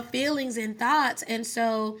of feelings and thoughts. And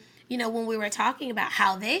so, when we were talking about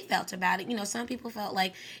how they felt about it, some people felt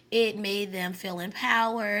like it made them feel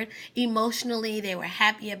empowered. Emotionally, they were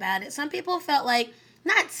happy about it. Some people felt like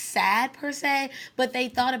not sad per se, but they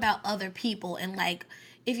thought about other people. And like,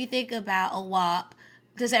 if you think about a WAP,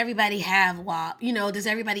 does everybody have WAP? Does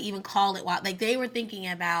everybody even call it WAP? Like, they were thinking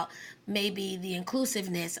about maybe the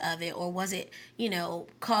inclusiveness of it, or was it,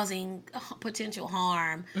 causing potential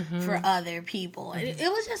harm for other people? And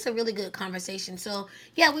it was just a really good conversation. So,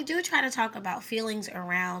 yeah, we do try to talk about feelings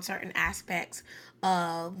around certain aspects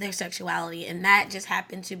of their sexuality, and that just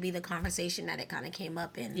happened to be the conversation that it kind of came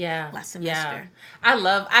up in last semester. I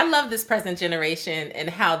love this present generation and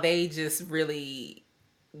how they just really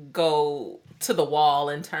go to the wall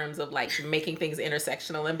in terms of like making things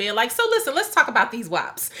intersectional and being like, so listen, let's talk about these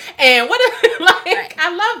WAPs and what right.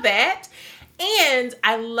 I love that. And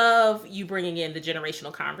I love you bringing in the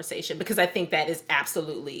generational conversation, because I think that is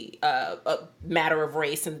absolutely a matter of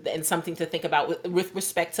race and something to think about with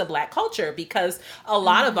respect to Black culture, because a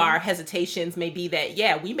lot of our hesitations may be that,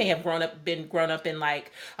 yeah, we may have been grown up in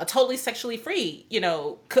like a totally sexually free,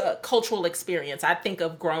 cultural experience. I think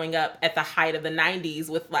of growing up at the height of the 90s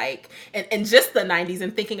with like, and just the 90s,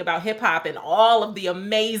 and thinking about hip hop and all of the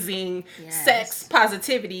amazing sex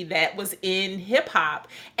positivity that was in hip hop,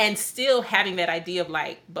 and still having that idea of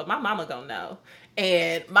like, but my mama gonna know,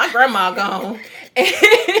 and my grandma gonna,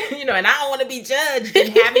 and, and I don't want to be judged, and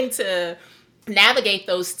having to navigate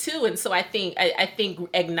those two. And so I think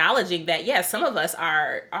acknowledging that, yeah, some of us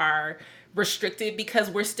are restricted because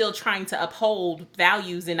we're still trying to uphold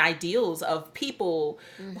values and ideals of people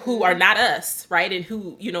who are not us, right? And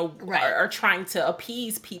who, are trying to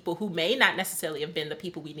appease people who may not necessarily have been the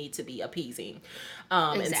people we need to be appeasing.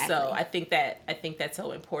 Exactly. And so I think that's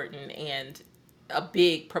so important, and a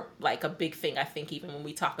big thing. I think even when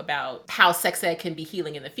we talk about how sex ed can be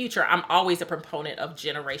healing in the future, I'm always a proponent of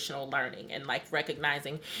generational learning, and like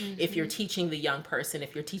recognizing if you're teaching the young person,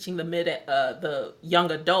 if you're teaching the young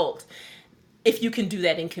adult, if you can do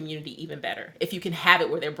that in community, even better. If you can have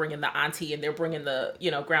it where they're bringing the auntie, and they're bringing the,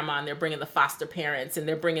 grandma, and they're bringing the foster parents, and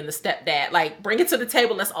they're bringing the stepdad, like bring it to the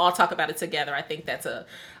table. Let's all talk about it together. I think that's a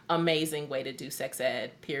amazing way to do sex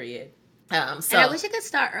ed, period. And I wish I could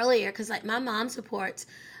start earlier, because like my mom supports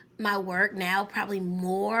my work now probably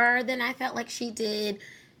more than I felt like she did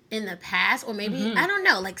in the past, or maybe I don't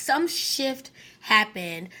know, like some shift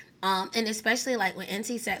happened. And especially like when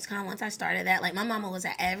NC SexCon, once I started that, like my mama was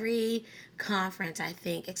at every conference, I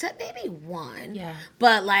think, except maybe one. Yeah.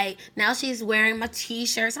 But like now she's wearing my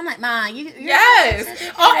t-shirts. I'm like, Ma, you're yes.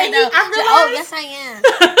 Yes, I am.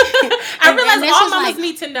 I realize all mamas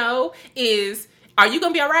need to know is, are you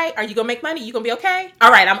gonna be all right? Are you gonna make money? You gonna be okay?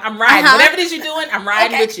 All right, I'm riding. Whatever it is you're doing, I'm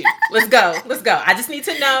riding with you. Let's go. I just need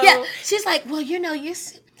to know. Yeah. She's like, well, you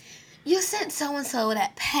sent so-and-so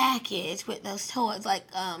that package with those toys.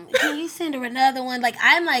 Like, can you send her another one? Like,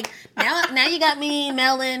 I'm like, now you got me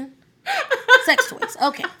mailing sex toys.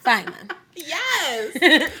 Okay, fine, man. Yes.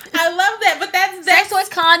 I love that. But that's sex toys,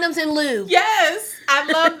 condoms, and lube. Yes. I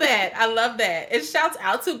love that. And shouts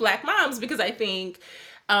out to Black moms, because I think,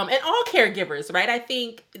 and all caregivers, right? I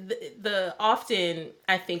think often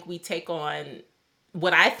we take on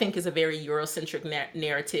what I think is a very Eurocentric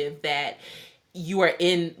narrative that you are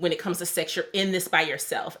in, when it comes to sex, you're in this by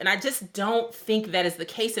yourself. And I just don't think that is the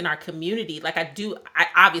case in our community. Like I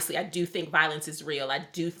obviously I do think violence is real. I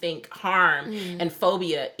do think harm and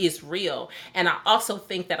phobia is real. And I also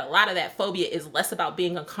think that a lot of that phobia is less about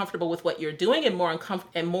being uncomfortable with what you're doing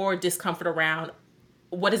and more discomfort around,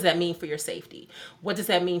 what does that mean for your safety? What does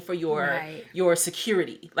that mean for your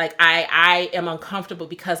security? Like I am uncomfortable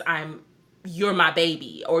because you're my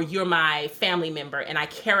baby or you're my family member and I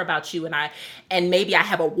care about you, and maybe I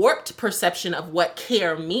have a warped perception of what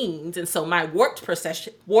care means. And so my warped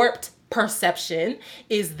perception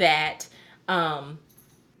is that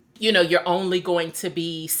you're only going to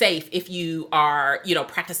be safe if you are,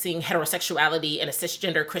 practicing heterosexuality in a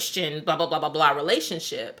cisgender Christian blah blah blah blah blah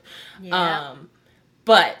relationship. Yeah.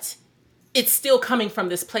 But it's still coming from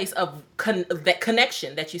this place of that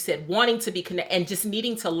connection that you said, wanting to be connected and just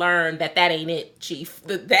needing to learn that ain't it, Chief.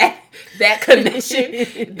 That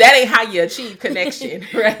connection, that ain't how you achieve connection,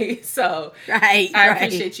 right? So I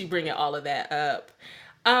appreciate you bringing all of that up.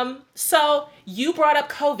 So you brought up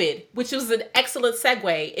COVID, which was an excellent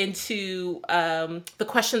segue into the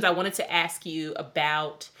questions I wanted to ask you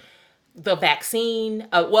about the vaccine.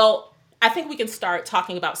 I think we can start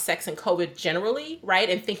talking about sex and COVID generally, right?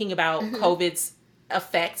 And thinking about COVID's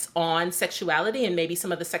effects on sexuality and maybe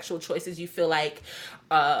some of the sexual choices you feel like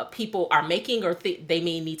people are making or they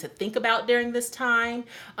may need to think about during this time.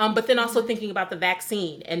 But then also thinking about the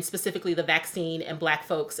vaccine, and specifically the vaccine and Black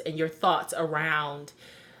folks, and your thoughts around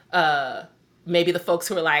maybe the folks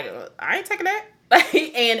who are like, I ain't taking that.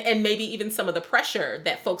 and maybe even some of the pressure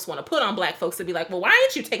that folks want to put on Black folks to be like, well, why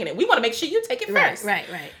aren't you taking it? We want to make sure you take it first.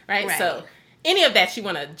 Right. So any of that you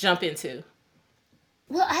want to jump into?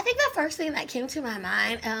 Well, I think the first thing that came to my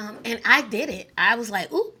mind, and I did it, I was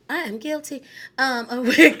like, ooh, I am guilty,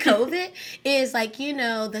 with COVID, is like,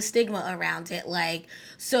 the stigma around it. Like,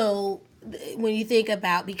 so when you think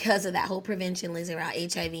about, because of that whole prevention list around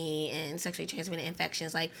HIV and sexually transmitted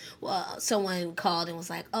infections, like, well, someone called and was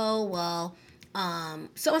like, oh, well,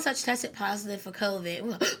 so and such tested positive for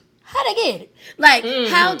COVID. How'd they get it? Like,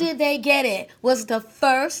 how did they get it? Was the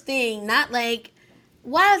first thing, not like,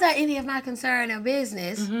 why is that any of my concern or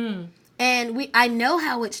business? And I know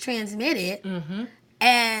how it's transmitted,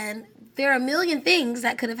 and there are a million things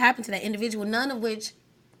that could have happened to that individual, none of which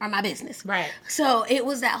are my business. Right. So it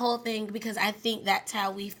was that whole thing, because I think that's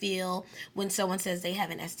how we feel when someone says they have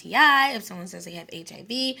an STI, if someone says they have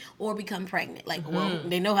HIV, or become pregnant. Like, well,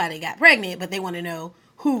 they know how they got pregnant, but they want to know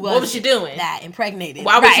what was you doing that impregnated.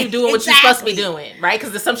 Why was you doing what you're supposed to be doing, right?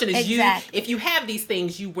 Because the assumption is if you have these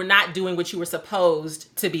things, you were not doing what you were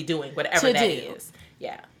supposed to be doing, whatever that is.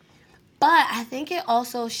 Yeah. But I think it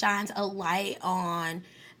also shines a light on,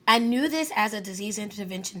 I knew this as a disease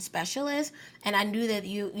intervention specialist, and I knew that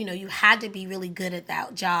you had to be really good at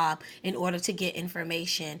that job in order to get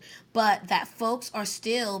information. But that folks are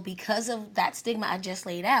still, because of that stigma I just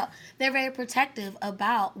laid out, they're very protective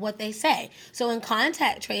about what they say. So in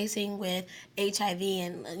contact tracing with HIV,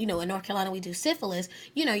 and in North Carolina we do syphilis,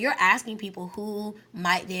 you're asking people who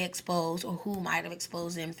might they expose or who might have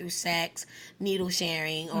exposed them through sex, needle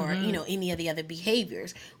sharing, or any of the other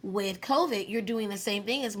behaviors. With COVID, you're doing the same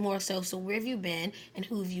thing, as more so where have you been and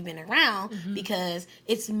who have you been around, because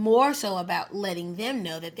it's more so about letting them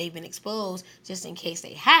know that they've been exposed just in case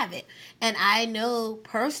they have it. And I know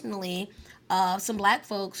personally some Black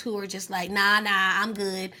folks who are just like, nah, I'm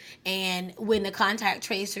good. And when the contact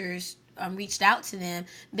tracers reached out to them,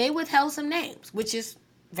 they withheld some names, which is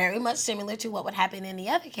very much similar to what would happen in the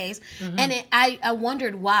other case. And I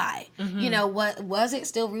wondered why. What was it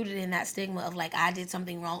still rooted in that stigma of like, I did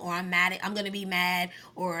something wrong, or I'm going to be mad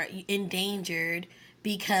or endangered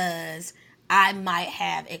because I might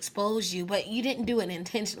have exposed you, but you didn't do it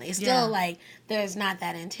intentionally. It's still like there's not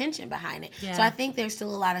that intention behind it. So I think there's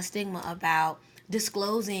still a lot of stigma about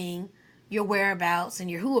disclosing your whereabouts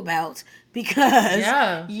and your whoabouts,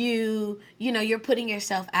 because you're putting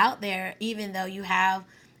yourself out there, even though you have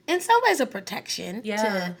in some ways a protection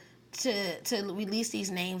to release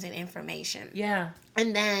these names and information.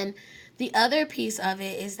 And then the other piece of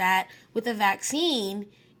it is that with the vaccine,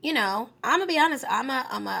 I'm gonna be honest.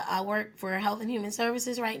 I work for Health and Human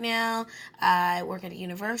Services right now. I work at a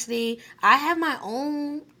university. I have my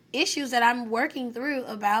own issues that I'm working through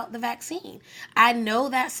about the vaccine. I know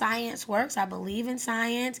that science works. I believe in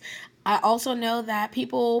science. I also know that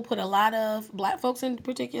people put a lot of Black folks in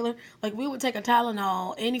particular, like we would take a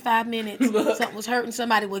Tylenol any 5 minutes. Something was hurting,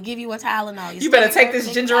 somebody would give you a Tylenol. You better take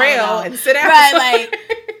this ginger ale and sit down. Right, like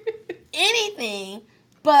anything.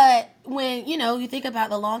 But when, you think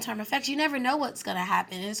about the long-term effects, you never know what's going to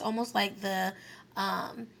happen. It's almost like the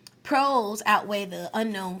pros outweigh the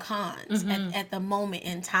unknown cons at the moment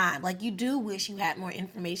in time. Like, you do wish you had more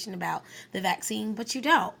information about the vaccine, but you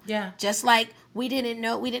don't. Yeah. Just like we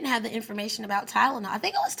didn't have the information about Tylenol. I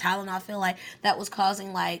think it was Tylenol, I feel like, that was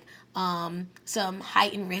causing like some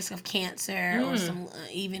heightened risk of cancer or some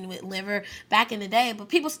even with liver back in the day. But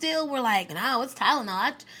people still were like, no, it's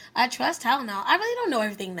Tylenol. I trust Tylenol. I really don't know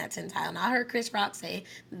everything that's in Tylenol. I heard Chris Rock say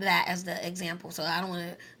that as the example, so I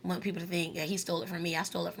don't want people to think that he stole it from me. I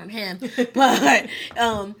stole it from him. But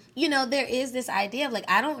you know, there is this idea of like,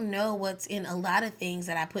 I don't know what's in a lot of things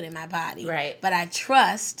that I put in my body, right? But I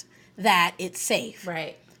trust that it's safe,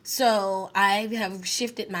 right? So I have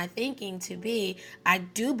shifted my thinking to be, I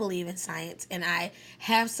do believe in science, and I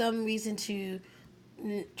have some reason to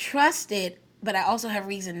trust it, but I also have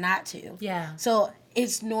reason not to. Yeah. So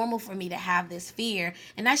it's normal for me to have this fear,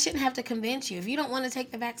 and I shouldn't have to convince you. If you don't want to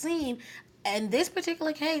take the vaccine, in this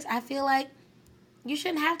particular case, I feel like you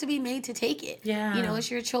shouldn't have to be made to take it. Yeah. You know, it's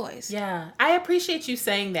your choice. Yeah. I appreciate you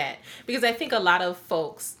saying that, because I think a lot of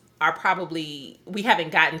folks are probably, we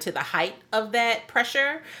haven't gotten to the height of that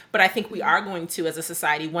pressure, but I think we are going to as a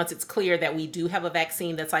society once it's clear that we do have a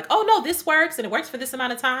vaccine that's like, oh no, this works and it works for this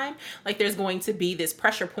amount of time. Like, there's going to be this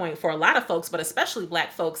pressure point for a lot of folks, but especially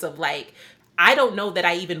Black folks, of like, I don't know that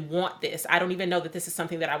I even want this. I don't even know that this is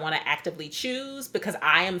something that I want to actively choose, because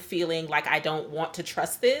I am feeling like I don't want to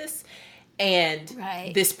trust this. And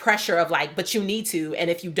this pressure of like, but you need to, and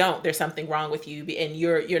if you don't, there's something wrong with you, and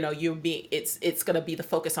you're being, it's going to be the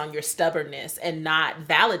focus on your stubbornness and not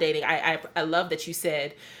validating. I love that you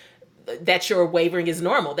said that your wavering is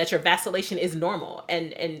normal, that your vacillation is normal,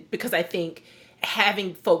 and because I think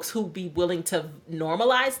having folks who be willing to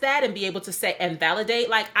normalize that and be able to say and validate,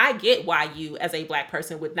 like, I get why you as a Black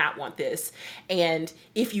person would not want this. And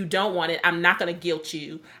if you don't want it, I'm not going to guilt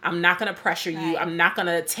you. I'm not going to pressure you. I'm not going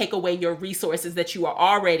to take away your resources that you are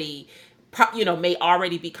already, may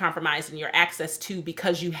already be compromised in your access to,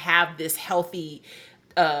 because you have this healthy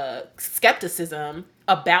skepticism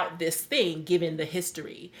about this thing, given the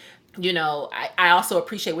history. I also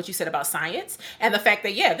appreciate what you said about science and the fact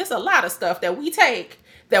that, there's a lot of stuff that we take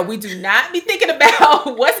that we do not be thinking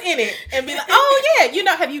about what's in it and be like, oh yeah,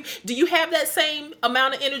 do you have that same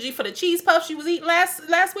amount of energy for the cheese puffs you was eating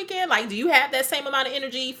last weekend? Like, do you have that same amount of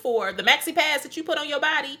energy for the maxi pads that you put on your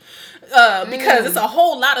body? Because it's a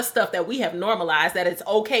whole lot of stuff that we have normalized that it's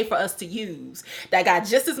okay for us to use that got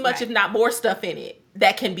just as much, if not more stuff in it,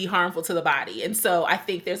 that can be harmful to the body. And so I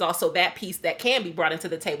think there's also that piece that can be brought into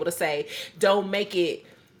the table to say, don't make it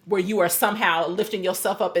where you are somehow lifting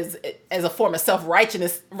yourself up as a form of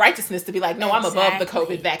righteousness to be like, no, I'm above the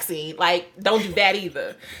COVID vaccine. Like, don't do that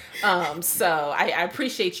either. So I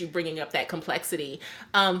appreciate you bringing up that complexity.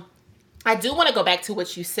 I do want to go back to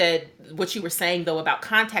what you were saying though about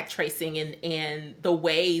contact tracing and the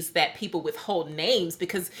ways that people withhold names,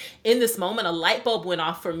 because in this moment, a light bulb went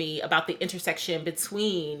off for me about the intersection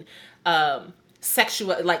between, I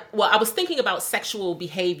was thinking about sexual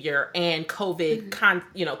behavior and COVID,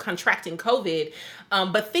 contracting COVID,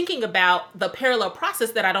 but thinking about the parallel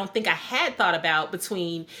process that I don't think I had thought about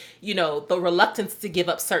between, the reluctance to give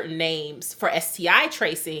up certain names for STI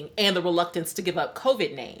tracing and the reluctance to give up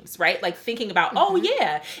COVID names, right? Like, thinking about,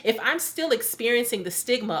 if I'm still experiencing the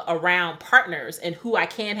stigma around partners and who I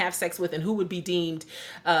can have sex with and who would be deemed,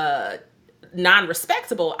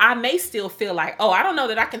 non-respectable, I may still feel like, oh, I don't know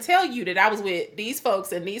that I can tell you that I was with these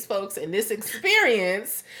folks and this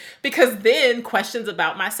experience, because then questions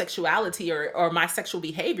about my sexuality or my sexual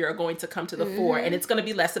behavior are going to come to the fore, and it's going to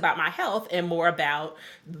be less about my health and more about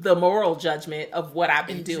the moral judgment of what I've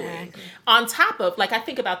been doing. On top of, like, I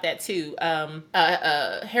think about that too.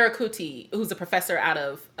 Hera Kuti, who's a professor out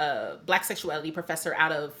of Black sexuality professor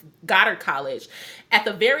out of Goddard College, at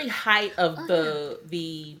the very height of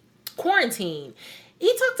the quarantine,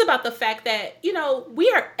 he talked about the fact that, we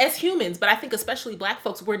are, as humans, but I think especially Black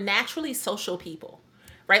folks, we're naturally social people,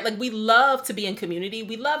 right? Like, we love to be in community.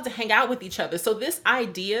 We love to hang out with each other. So this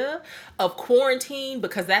idea of quarantine,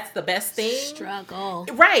 because that's the best thing. Struggle.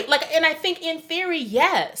 Right. Like, and I think in theory,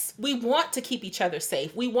 yes, we want to keep each other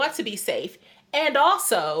safe. We want to be safe. And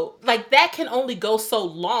also, like, that can only go so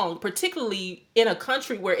long, particularly in a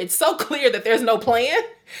country where it's so clear that there's no plan.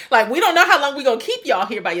 Like, we don't know how long we're going to keep y'all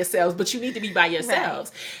here by yourselves, but you need to be by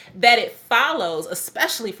yourselves. Right. That it follows,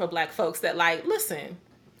 especially for Black folks, that, like, listen,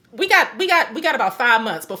 we got about 5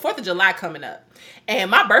 months, but 4th of July coming up and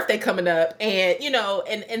my birthday coming up, and,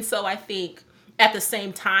 and so I think at the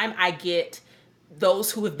same time, I get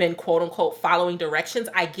those who have been quote unquote following directions.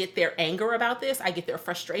 I get their anger about this. I get their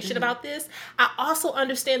frustration about this. I also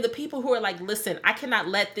understand the people who are like, listen, I cannot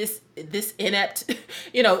let this inept,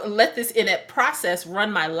 let this inept process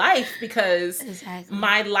run my life, because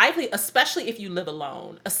my lively, especially if you live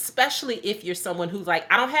alone, especially if you're someone who's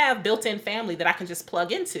like, I don't have built-in family that I can just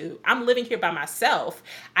plug into. I'm living here by myself.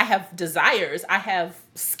 I have desires. I have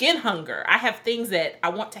skin hunger. I have things that I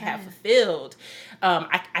want to have fulfilled.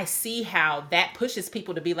 I see how that pushes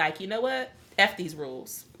people to be like, you know what? F these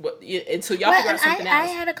rules until y'all figure out something else. I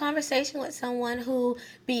had a conversation with someone who,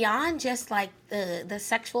 beyond just like the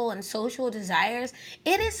sexual and social desires,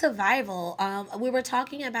 it is survival. We were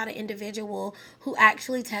talking about an individual who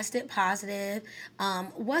actually tested positive,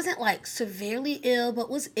 wasn't like severely ill, but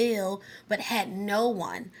was ill, but had no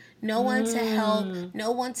one to help,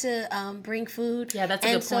 no one to bring food. Yeah, that's a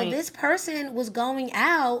good point. And so this person was going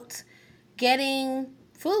out getting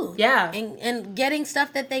food, and getting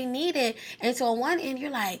stuff that they needed. And so on one end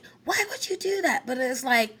you're like, why would you do that? But it's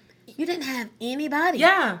like, you didn't have anybody.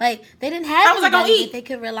 Like, they didn't have anybody that they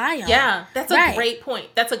could rely on. That's a great point.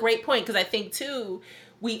 That's a great point, because I think too,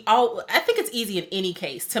 I think it's easy in any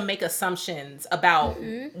case to make assumptions about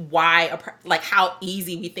why, like how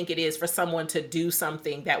easy we think it is for someone to do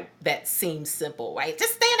something that seems simple, right?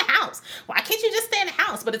 Just stay in the house. Why can't you just stay in the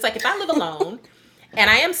house? But it's like, if I live alone and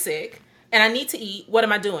I am sick and I need to eat, what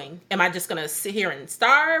am I doing? Am I just going to sit here and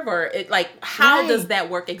starve? Or how does that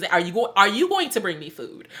work? Are you going to bring me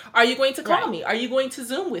food? Are you going to call me? Are you going to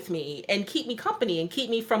Zoom with me and keep me company and keep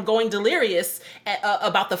me from going delirious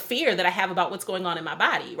about the fear that I have about what's going on in my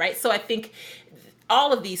body, right? So I think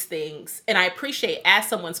all of these things, and I appreciate, as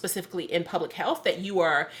someone specifically in public health, that you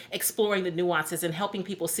are exploring the nuances and helping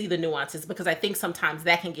people see the nuances, because I think sometimes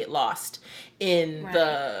that can get lost in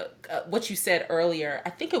the what you said earlier. I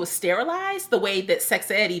think it was sterilized, the way that sex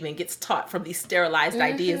ed even gets taught from these sterilized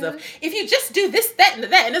ideas of, if you just do this, that, and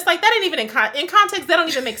that, and it's like, that ain't even in context. That don't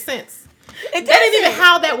even make sense. That ain't even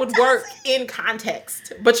how that would work in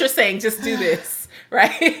context. But you're saying, just do this.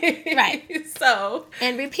 Right. So,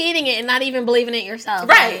 and repeating it and not even believing it yourself.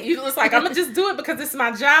 Right. You just like, I'm gonna just do it because it's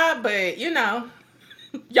my job, but y'all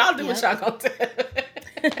do what y'all gonna do.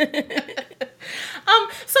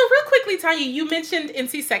 So real quickly, Tanya, you mentioned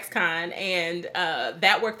NC SexCon and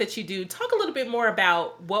that work that you do. Talk a little bit more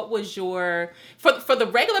about what was your, for the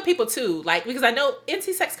regular people too, like, because I know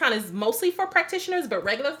NC SexCon is mostly for practitioners, but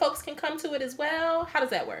regular folks can come to it as well. How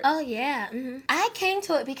does that work? Oh yeah. I came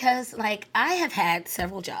to it because, like, I have had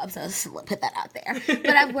several jobs. I'll just put that out there.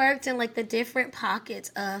 But I've worked in like the different pockets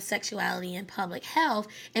of sexuality and public health,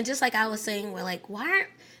 and just like I was saying, we're like, why aren't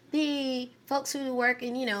the folks who work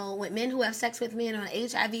in, with men who have sex with men on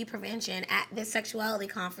HIV prevention at this sexuality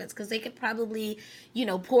conference, because they could probably,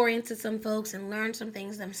 pour into some folks and learn some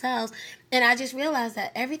things themselves. And I just realized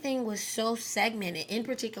that everything was so segmented, in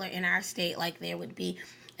particular in our state. Like, there would be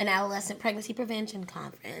an adolescent pregnancy prevention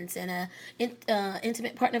conference and a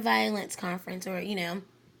intimate partner violence conference, or,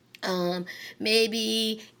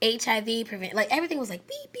 maybe HIV prevent, like, everything was like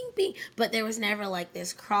beep, beep, beep, but there was never like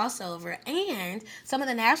this crossover. And some of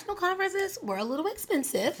the national conferences were a little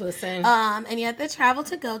expensive. Listen. And you had to travel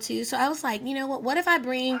to go to. So I was like, you know what if I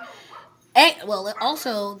bring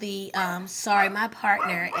also the sorry, my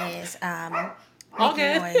partner is all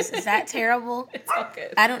good. Noise. Is that terrible? It's all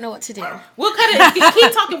good. I don't know what to do. We'll cut it.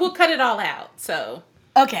 Keep talking. We'll cut it all out. So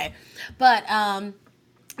okay. But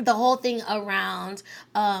the whole thing around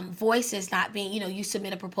voices not being, you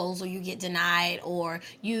submit a proposal, you get denied, or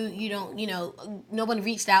you don't, no one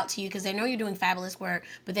reached out to you because they know you're doing fabulous work,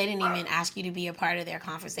 but they didn't even ask you to be a part of their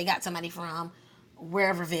conference. They got somebody from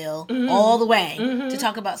whereverville all the way to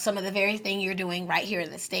talk about some of the very thing you're doing right here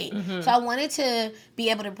in the state. So I wanted to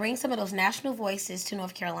be able to bring some of those national voices to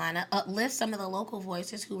North Carolina, uplift some of the local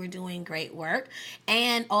voices who are doing great work,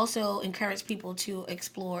 and also encourage people to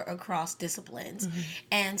explore across disciplines.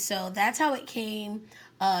 And so that's how it came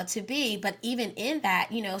to be. But even in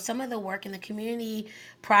that, some of the work in the community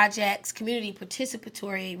projects, community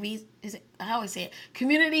participatory, I always say it,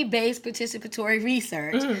 community-based participatory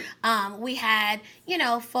research. We had,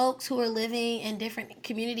 folks who are living in different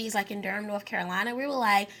communities, like in Durham, North Carolina. We were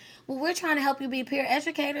like, well, we're trying to help you be peer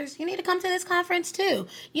educators. You need to come to this conference too.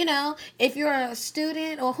 If you're a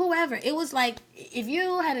student or whoever, it was like, if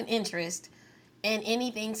you had an interest in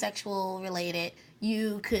anything sexual related,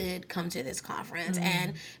 you could come to this conference.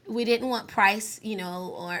 And we didn't want price,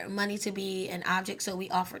 or money to be an object, so we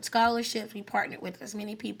offered scholarships. We partnered with as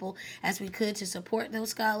many people as we could to support those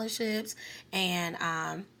scholarships,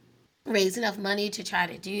 and raise enough money to try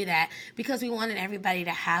to do that, because we wanted everybody to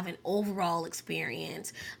have an overall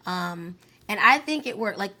experience. And I think it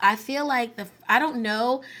worked. Like, I feel like I don't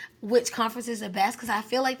know which conference is the best because I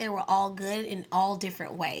feel like they were all good in all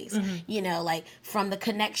different ways. You know, like from the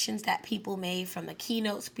connections that people made, from the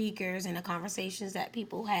keynote speakers and the conversations that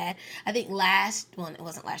people had. I think it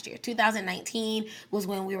wasn't last year, 2019 was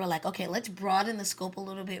when we were like, okay, let's broaden the scope a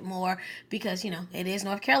little bit more because, you know, it is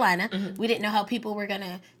North Carolina. We didn't know how people were going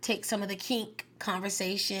to take some of the kink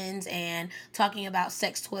conversations and talking about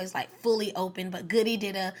sex toys like fully open, but Goody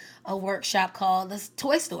did a workshop called the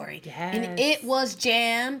Toy Story. Yes. And it was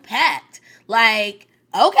jam packed. Like,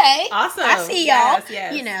 okay, awesome. I see y'all.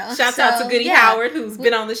 Yes. You know, shouts out to Goody Howard, who's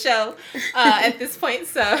been on the show at this point.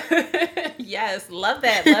 So yes, love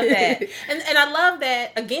that. And I love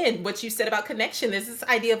that, again, what you said about connection. There's this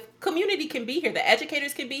idea of community can be here. The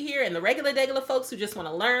educators can be here, and the regular folks who just want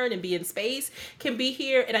to learn and be in space can be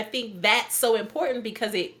here. And I think that's so important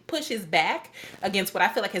because it pushes back against what I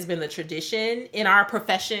feel like has been the tradition in our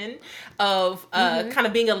profession of kind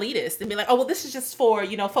of being elitist and being like, oh, well, this is just for,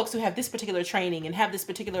 you know, folks who have this particular training and have this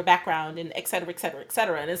particular background and et cetera, et cetera, et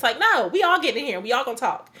cetera. And it's like, no, we all get in here. We all gonna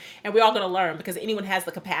talk and we all gonna learn because anyone has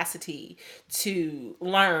the capacity to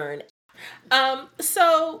learn.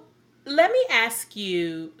 So let me ask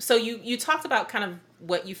you, so you talked about kind of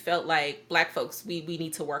what you felt like Black folks, we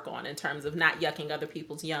need to work on in terms of not yucking other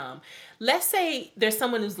people's yum. Let's say there's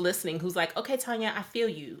someone who's listening who's like, okay, Tanya, I feel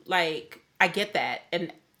you. Like, I get that.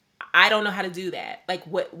 And I don't know how to do that. Like,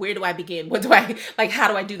 where do I begin? How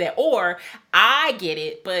do I do that? Or I get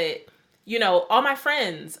it, but you know, all my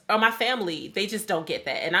friends or my family, they just don't get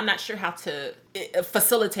that. And I'm not sure how to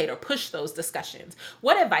facilitate or push those discussions.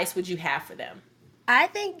 What advice would you have for them? I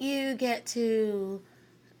think you get to,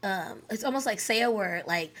 it's almost like say a word,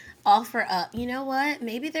 like offer up, you know what,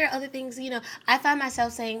 maybe there are other things, you know, I find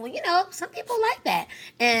myself saying, well, you know, some people like that.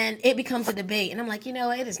 And it becomes a debate. And I'm like, you know,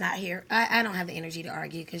 it is not here. I don't have the energy to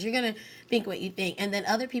argue because you're going to think what you think. And then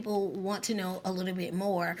other people want to know a little bit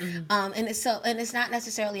more. And it's not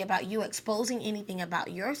necessarily about you exposing anything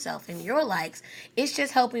about yourself and your likes. It's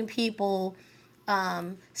just helping people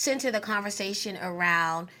center the conversation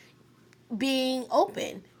around being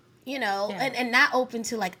open, you know, and not open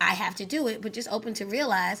to like, I have to do it, but just open to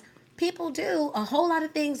realize people do a whole lot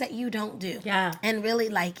of things that you don't do. Yeah. And really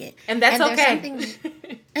like it. And that's okay.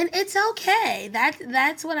 And it's okay.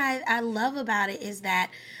 That's what I love about it is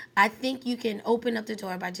that I think you can open up the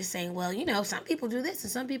door by just saying, well, you know, some people do this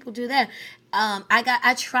and some people do that.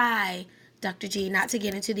 I try, Dr. G, not to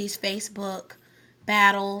get into these Facebook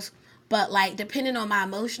battles. But, like, depending on my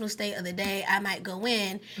emotional state of the day, I might go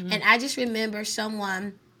in. And I just remember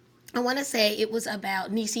someone, I want to say it was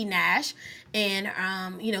about Niecy Nash and,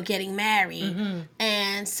 you know, getting married.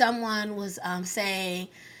 And someone was saying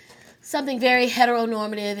something very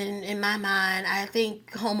heteronormative in my mind. I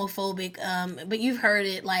think homophobic. But you've heard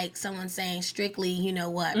it like someone saying strictly, you know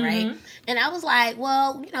what, right? And I was like,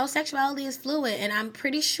 well, you know, sexuality is fluid. And I'm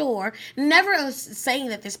pretty sure, never saying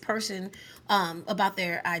that this person about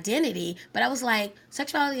their identity, but I was like,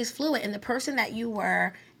 sexuality is fluid, and the person that you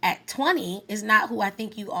were at 20 is not who I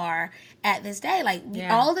think you are at this day. Like,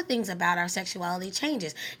 all the things about our sexuality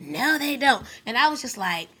changes. No, they don't. And I was just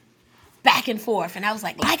like, back and forth, and I was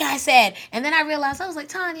like I said, and then I realized, I was like,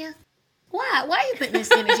 Tanya, why are you putting this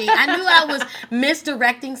energy? I knew I was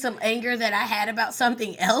misdirecting some anger that I had about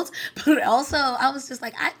something else, but also I was just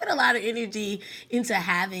like, I put a lot of energy into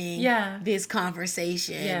having this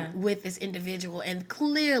conversation with this individual, and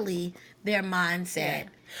clearly their mindset.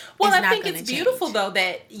 Well, I think it's beautiful, though,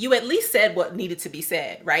 that you at least said what needed to be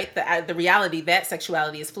said, right? The reality that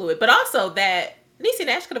sexuality is fluid, but also that Niecy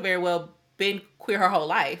Nash could have very well been queer her whole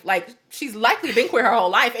life. Like, she's likely been queer her whole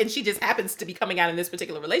life, and she just happens to be coming out in this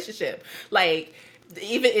particular relationship. Like,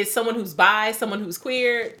 even if someone who's bi, someone who's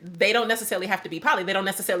queer, they don't necessarily have to be poly. They don't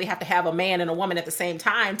necessarily have to have a man and a woman at the same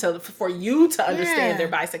time for you to understand their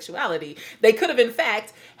bisexuality. They could have, in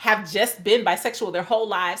fact, have just been bisexual their whole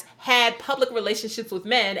lives, had public relationships with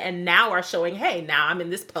men, and now are showing, hey, now I'm in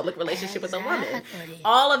this public relationship with a woman.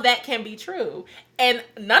 All of that can be true. And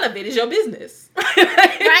none of it is your business.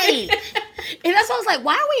 Right. And that's why I was like,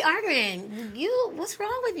 why are we arguing? What's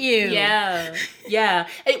wrong with you? Yeah.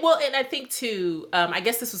 And I think too, I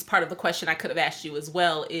guess this was part of the question I could have asked you as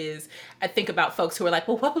well, is I think about folks who are like,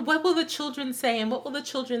 well, what will the children say? And what will the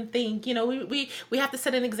children think? You know, we have to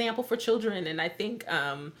set an example for children. And I think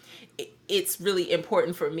it's really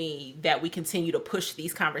important for me that we continue to push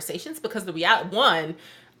these conversations, because the reality, one,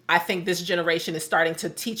 I think this generation is starting to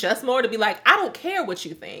teach us more to be like, I don't care what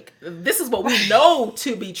you think. This is what we know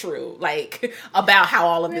to be true, like, about how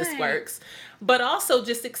all of this works. But also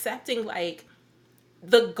just accepting, like,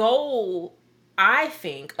 the goal, I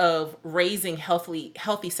think of raising healthy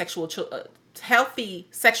sexual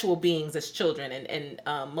beings as children, and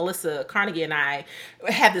Melissa Carnegie and I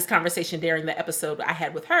had this conversation during the episode I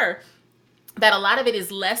had with her, that a lot of it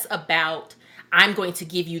is less about, I'm going to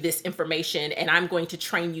give you this information and I'm going to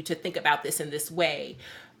train you to think about this in this way,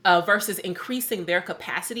 versus increasing their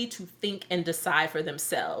capacity to think and decide for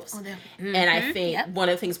themselves. And I think one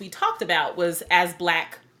of the things we talked about was, as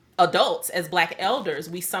Black adults, as Black elders,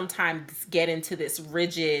 we sometimes get into this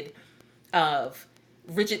rigid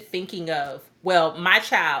thinking of, well,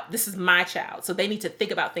 this is my child, so they need to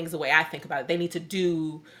think about things the way I think about it. They need to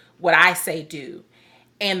do what I say do.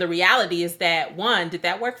 And the reality is that, one, did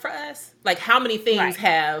that work for us? Like, how many things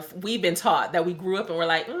have we been taught that we grew up and we're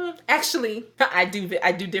like, actually, I do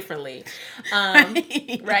differently,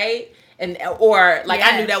 right? And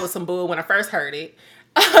I knew that was some bull when I first heard it.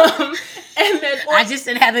 And then, I just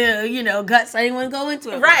didn't have the guts. I didn't want to go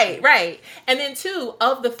into it. Right. And then, two,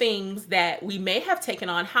 of the things that we may have taken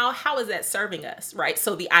on, how is that serving us, right?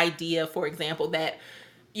 So the idea, for example, that,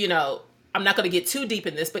 I'm not going to get too deep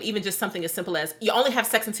in this, but even just something as simple as, you only have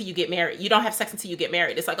sex until you get married. You don't have sex until you get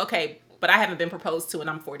married. It's like, okay, but I haven't been proposed to and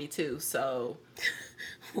I'm 42. So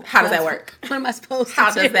how does that work? What am I supposed to do?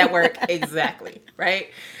 How does that work? Exactly. Right.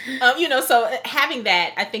 So having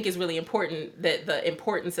that, I think, is really important, that the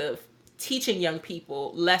importance of teaching young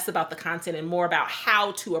people less about the content and more about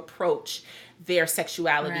how to approach their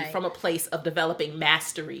sexuality from a place of developing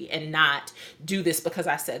mastery, and not do this because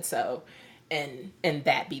I said so. And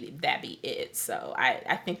that be it. So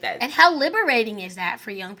I think that. And how liberating is that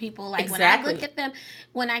for young people? Like, exactly. When I look at them,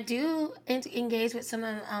 when I do engage with some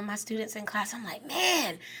of my students in class, I'm like,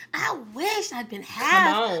 man, I wish I'd been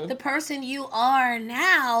half the person you are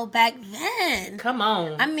now back then. Come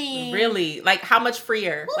on. I mean, really, like, how much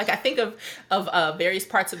freer? Like, I think of various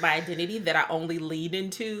parts of my identity that I only lead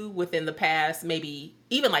into within the past, maybe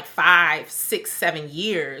even like 5, 6, 7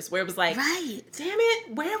 years, where it was like, damn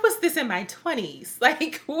it, where was this in my 20s?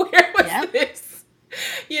 Like, where was this?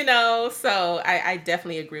 So I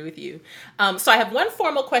definitely agree with you. So I have one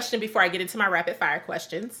formal question before I get into my rapid fire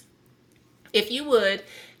questions. If you would,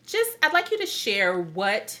 I'd like you to share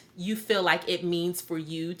what you feel like it means for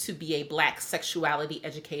you to be a Black sexuality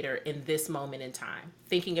educator in this moment in time.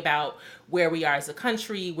 Thinking about where we are as a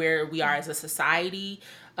country, where we are as a society,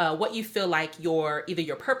 what you feel like either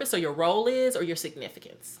your purpose or your role is, or your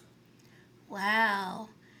significance. Wow.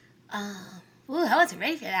 I wasn't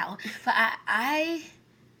ready for that one. But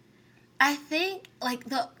I think, like,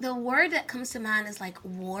 the word that comes to mind is, like,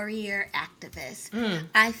 warrior activist.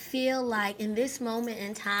 I feel like in this moment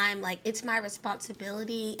in time, like, it's my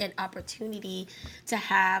responsibility and opportunity to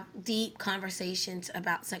have deep conversations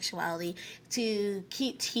about sexuality, to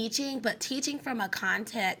keep teaching, but teaching from a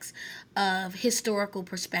context of historical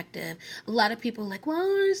perspective. A lot of people are like, well, I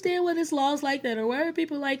don't understand why this law's like that, or why are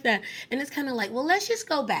people like that? And it's kind of like, well, let's just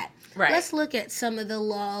go back. Right. Let's look at some of the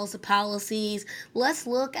laws, the policies. Let's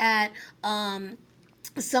look at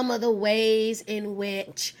some of the ways in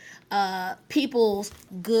which people's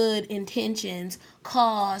good intentions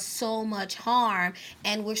cause so much harm,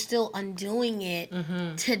 and we're still undoing it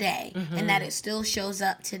today, and that it still shows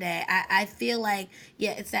up today. I feel like,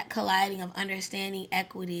 it's that colliding of understanding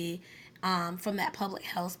equity from that public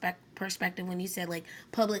health perspective. When you said, like,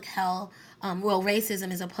 public health,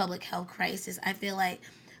 racism is a public health crisis. I feel like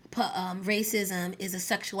racism is a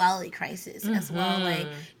sexuality crisis as well. Like,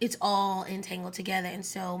 it's all entangled together. And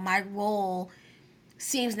so my role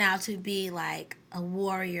seems now to be like a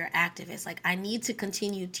warrior activist. Like, I need to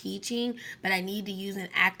continue teaching, but I need to use an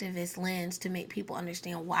activist lens to make people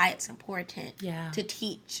understand why it's important to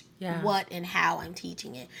teach what and how I'm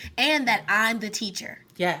teaching it, and that I'm the teacher.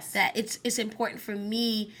 Yes. That it's important for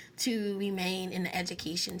me to remain in the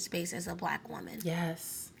education space as a Black woman.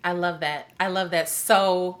 Yes. I love that. I love that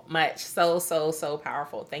so much. So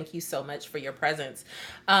powerful. Thank you so much for your presence.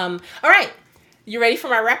 All right. You ready for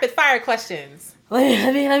my rapid fire questions?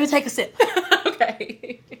 Let me take a sip.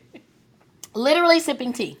 Okay. Literally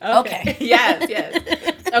sipping tea. Okay. Yes.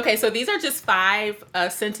 Okay, so these are just 5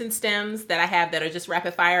 sentence stems that I have that are just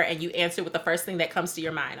rapid fire, and you answer with the first thing that comes to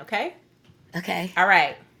your mind, okay? Okay. All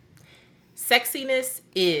right. Sexiness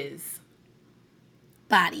is?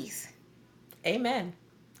 Bodies. Amen.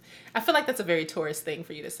 I feel like that's a very Taurus thing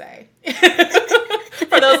for you to say.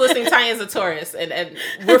 For those listening, Tanya's a Taurus, and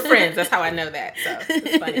we're friends. That's how I know that. So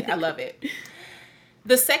it's funny. I love it.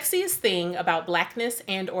 The sexiest thing about Blackness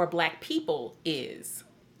and or Black people is?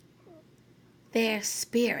 Their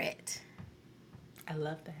spirit. I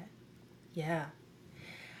love that. Yeah.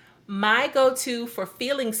 My go-to for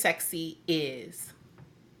feeling sexy is?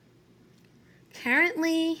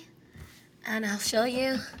 Currently, And I'll show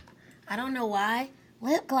you. I don't know why.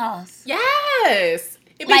 Lip gloss. Yes.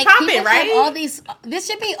 It be Like, popping, people right? have all these. This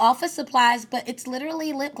should be office supplies, but it's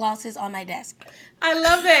literally lip glosses on my desk. I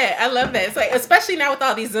love that. I love that. It's like, especially now with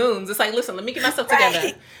all these Zooms, it's like, listen, let me get myself together.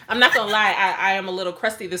 Right. I'm not going to lie. I am a little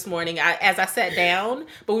crusty this morning as I sat down,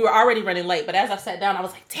 but we were already running late. But as I sat down, I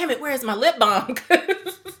was like, damn it, where is my lip balm?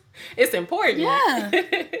 It's important. Yeah.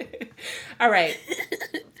 All right.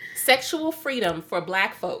 Sexual freedom for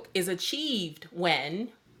Black folk is achieved when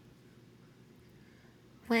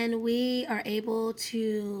we are able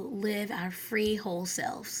to live our free whole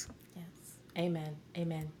selves. Yes. Amen.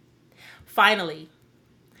 Amen. Finally,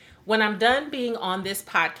 when I'm done being on this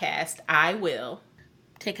podcast, I will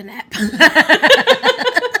take a nap. Amen.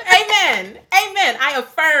 Amen. I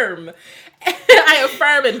affirm. I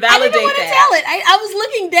affirm and validate I didn't want to that. tell it. I was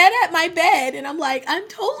looking dead at my bed, and I'm like, I'm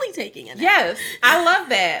totally taking a nap. Yes. I love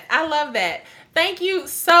that. I love that. Thank you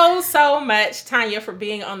so much, Tanya, for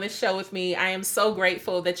being on this show with me. I am so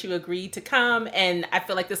grateful that you agreed to come, and I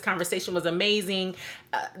feel like this conversation was amazing.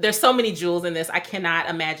 There's so many jewels in this. I cannot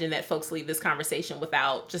imagine that folks leave this conversation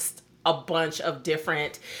without just a bunch of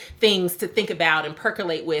different things to think about and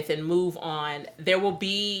percolate with and move on. There will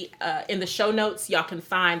be, in the show notes, y'all can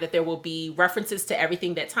find that there will be references to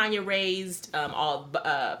everything that Tanya raised, all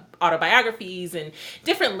autobiographies and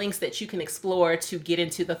different links that you can explore to get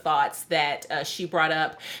into the thoughts that she brought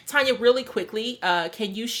up. Tanya, really quickly,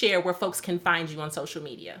 can you share where folks can find you on social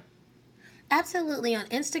media? Absolutely, on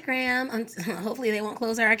Instagram. Hopefully they won't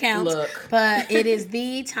close our accounts. Look. But it is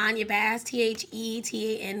the Tanya Bass,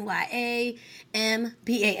 TheTanyambass, and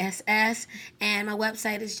my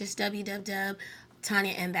website is just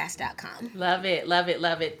www.tanyambass.com. Love it, love it,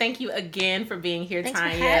 love it. Thank you again for being here, Thanks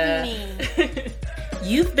Tanya. for having me.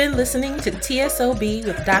 You've been listening to TSOB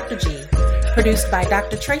with Dr. G, produced by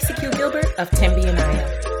Dr. Tracy Q. Gilbert of Tembe and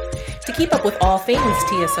Aya. To keep up with all things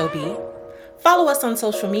TSOB, follow us on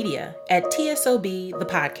social media at TSOB the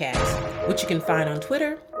Podcast, which you can find on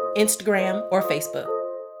Twitter, Instagram, or Facebook.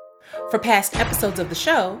 For past episodes of the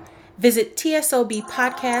show, visit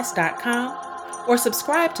tsobpodcast.com or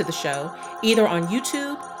subscribe to the show either on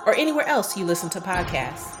YouTube or anywhere else you listen to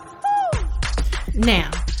podcasts.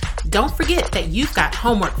 Now, don't forget that you've got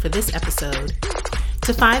homework for this episode.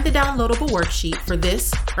 To find the downloadable worksheet for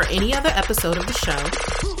this or any other episode of the show,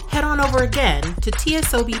 head on over again to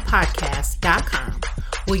tsobpodcast.com,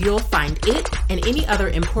 where you'll find it and any other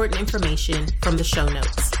important information from the show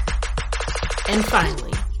notes. And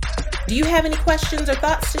finally, do you have any questions or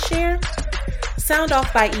thoughts to share? Sound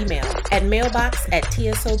off by email at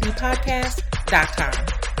mailbox@tsobpodcast.com.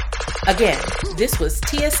 Again, this was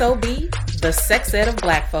TSOB, the sex ed of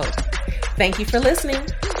Black folk. Thank you for listening.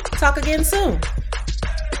 Talk again soon.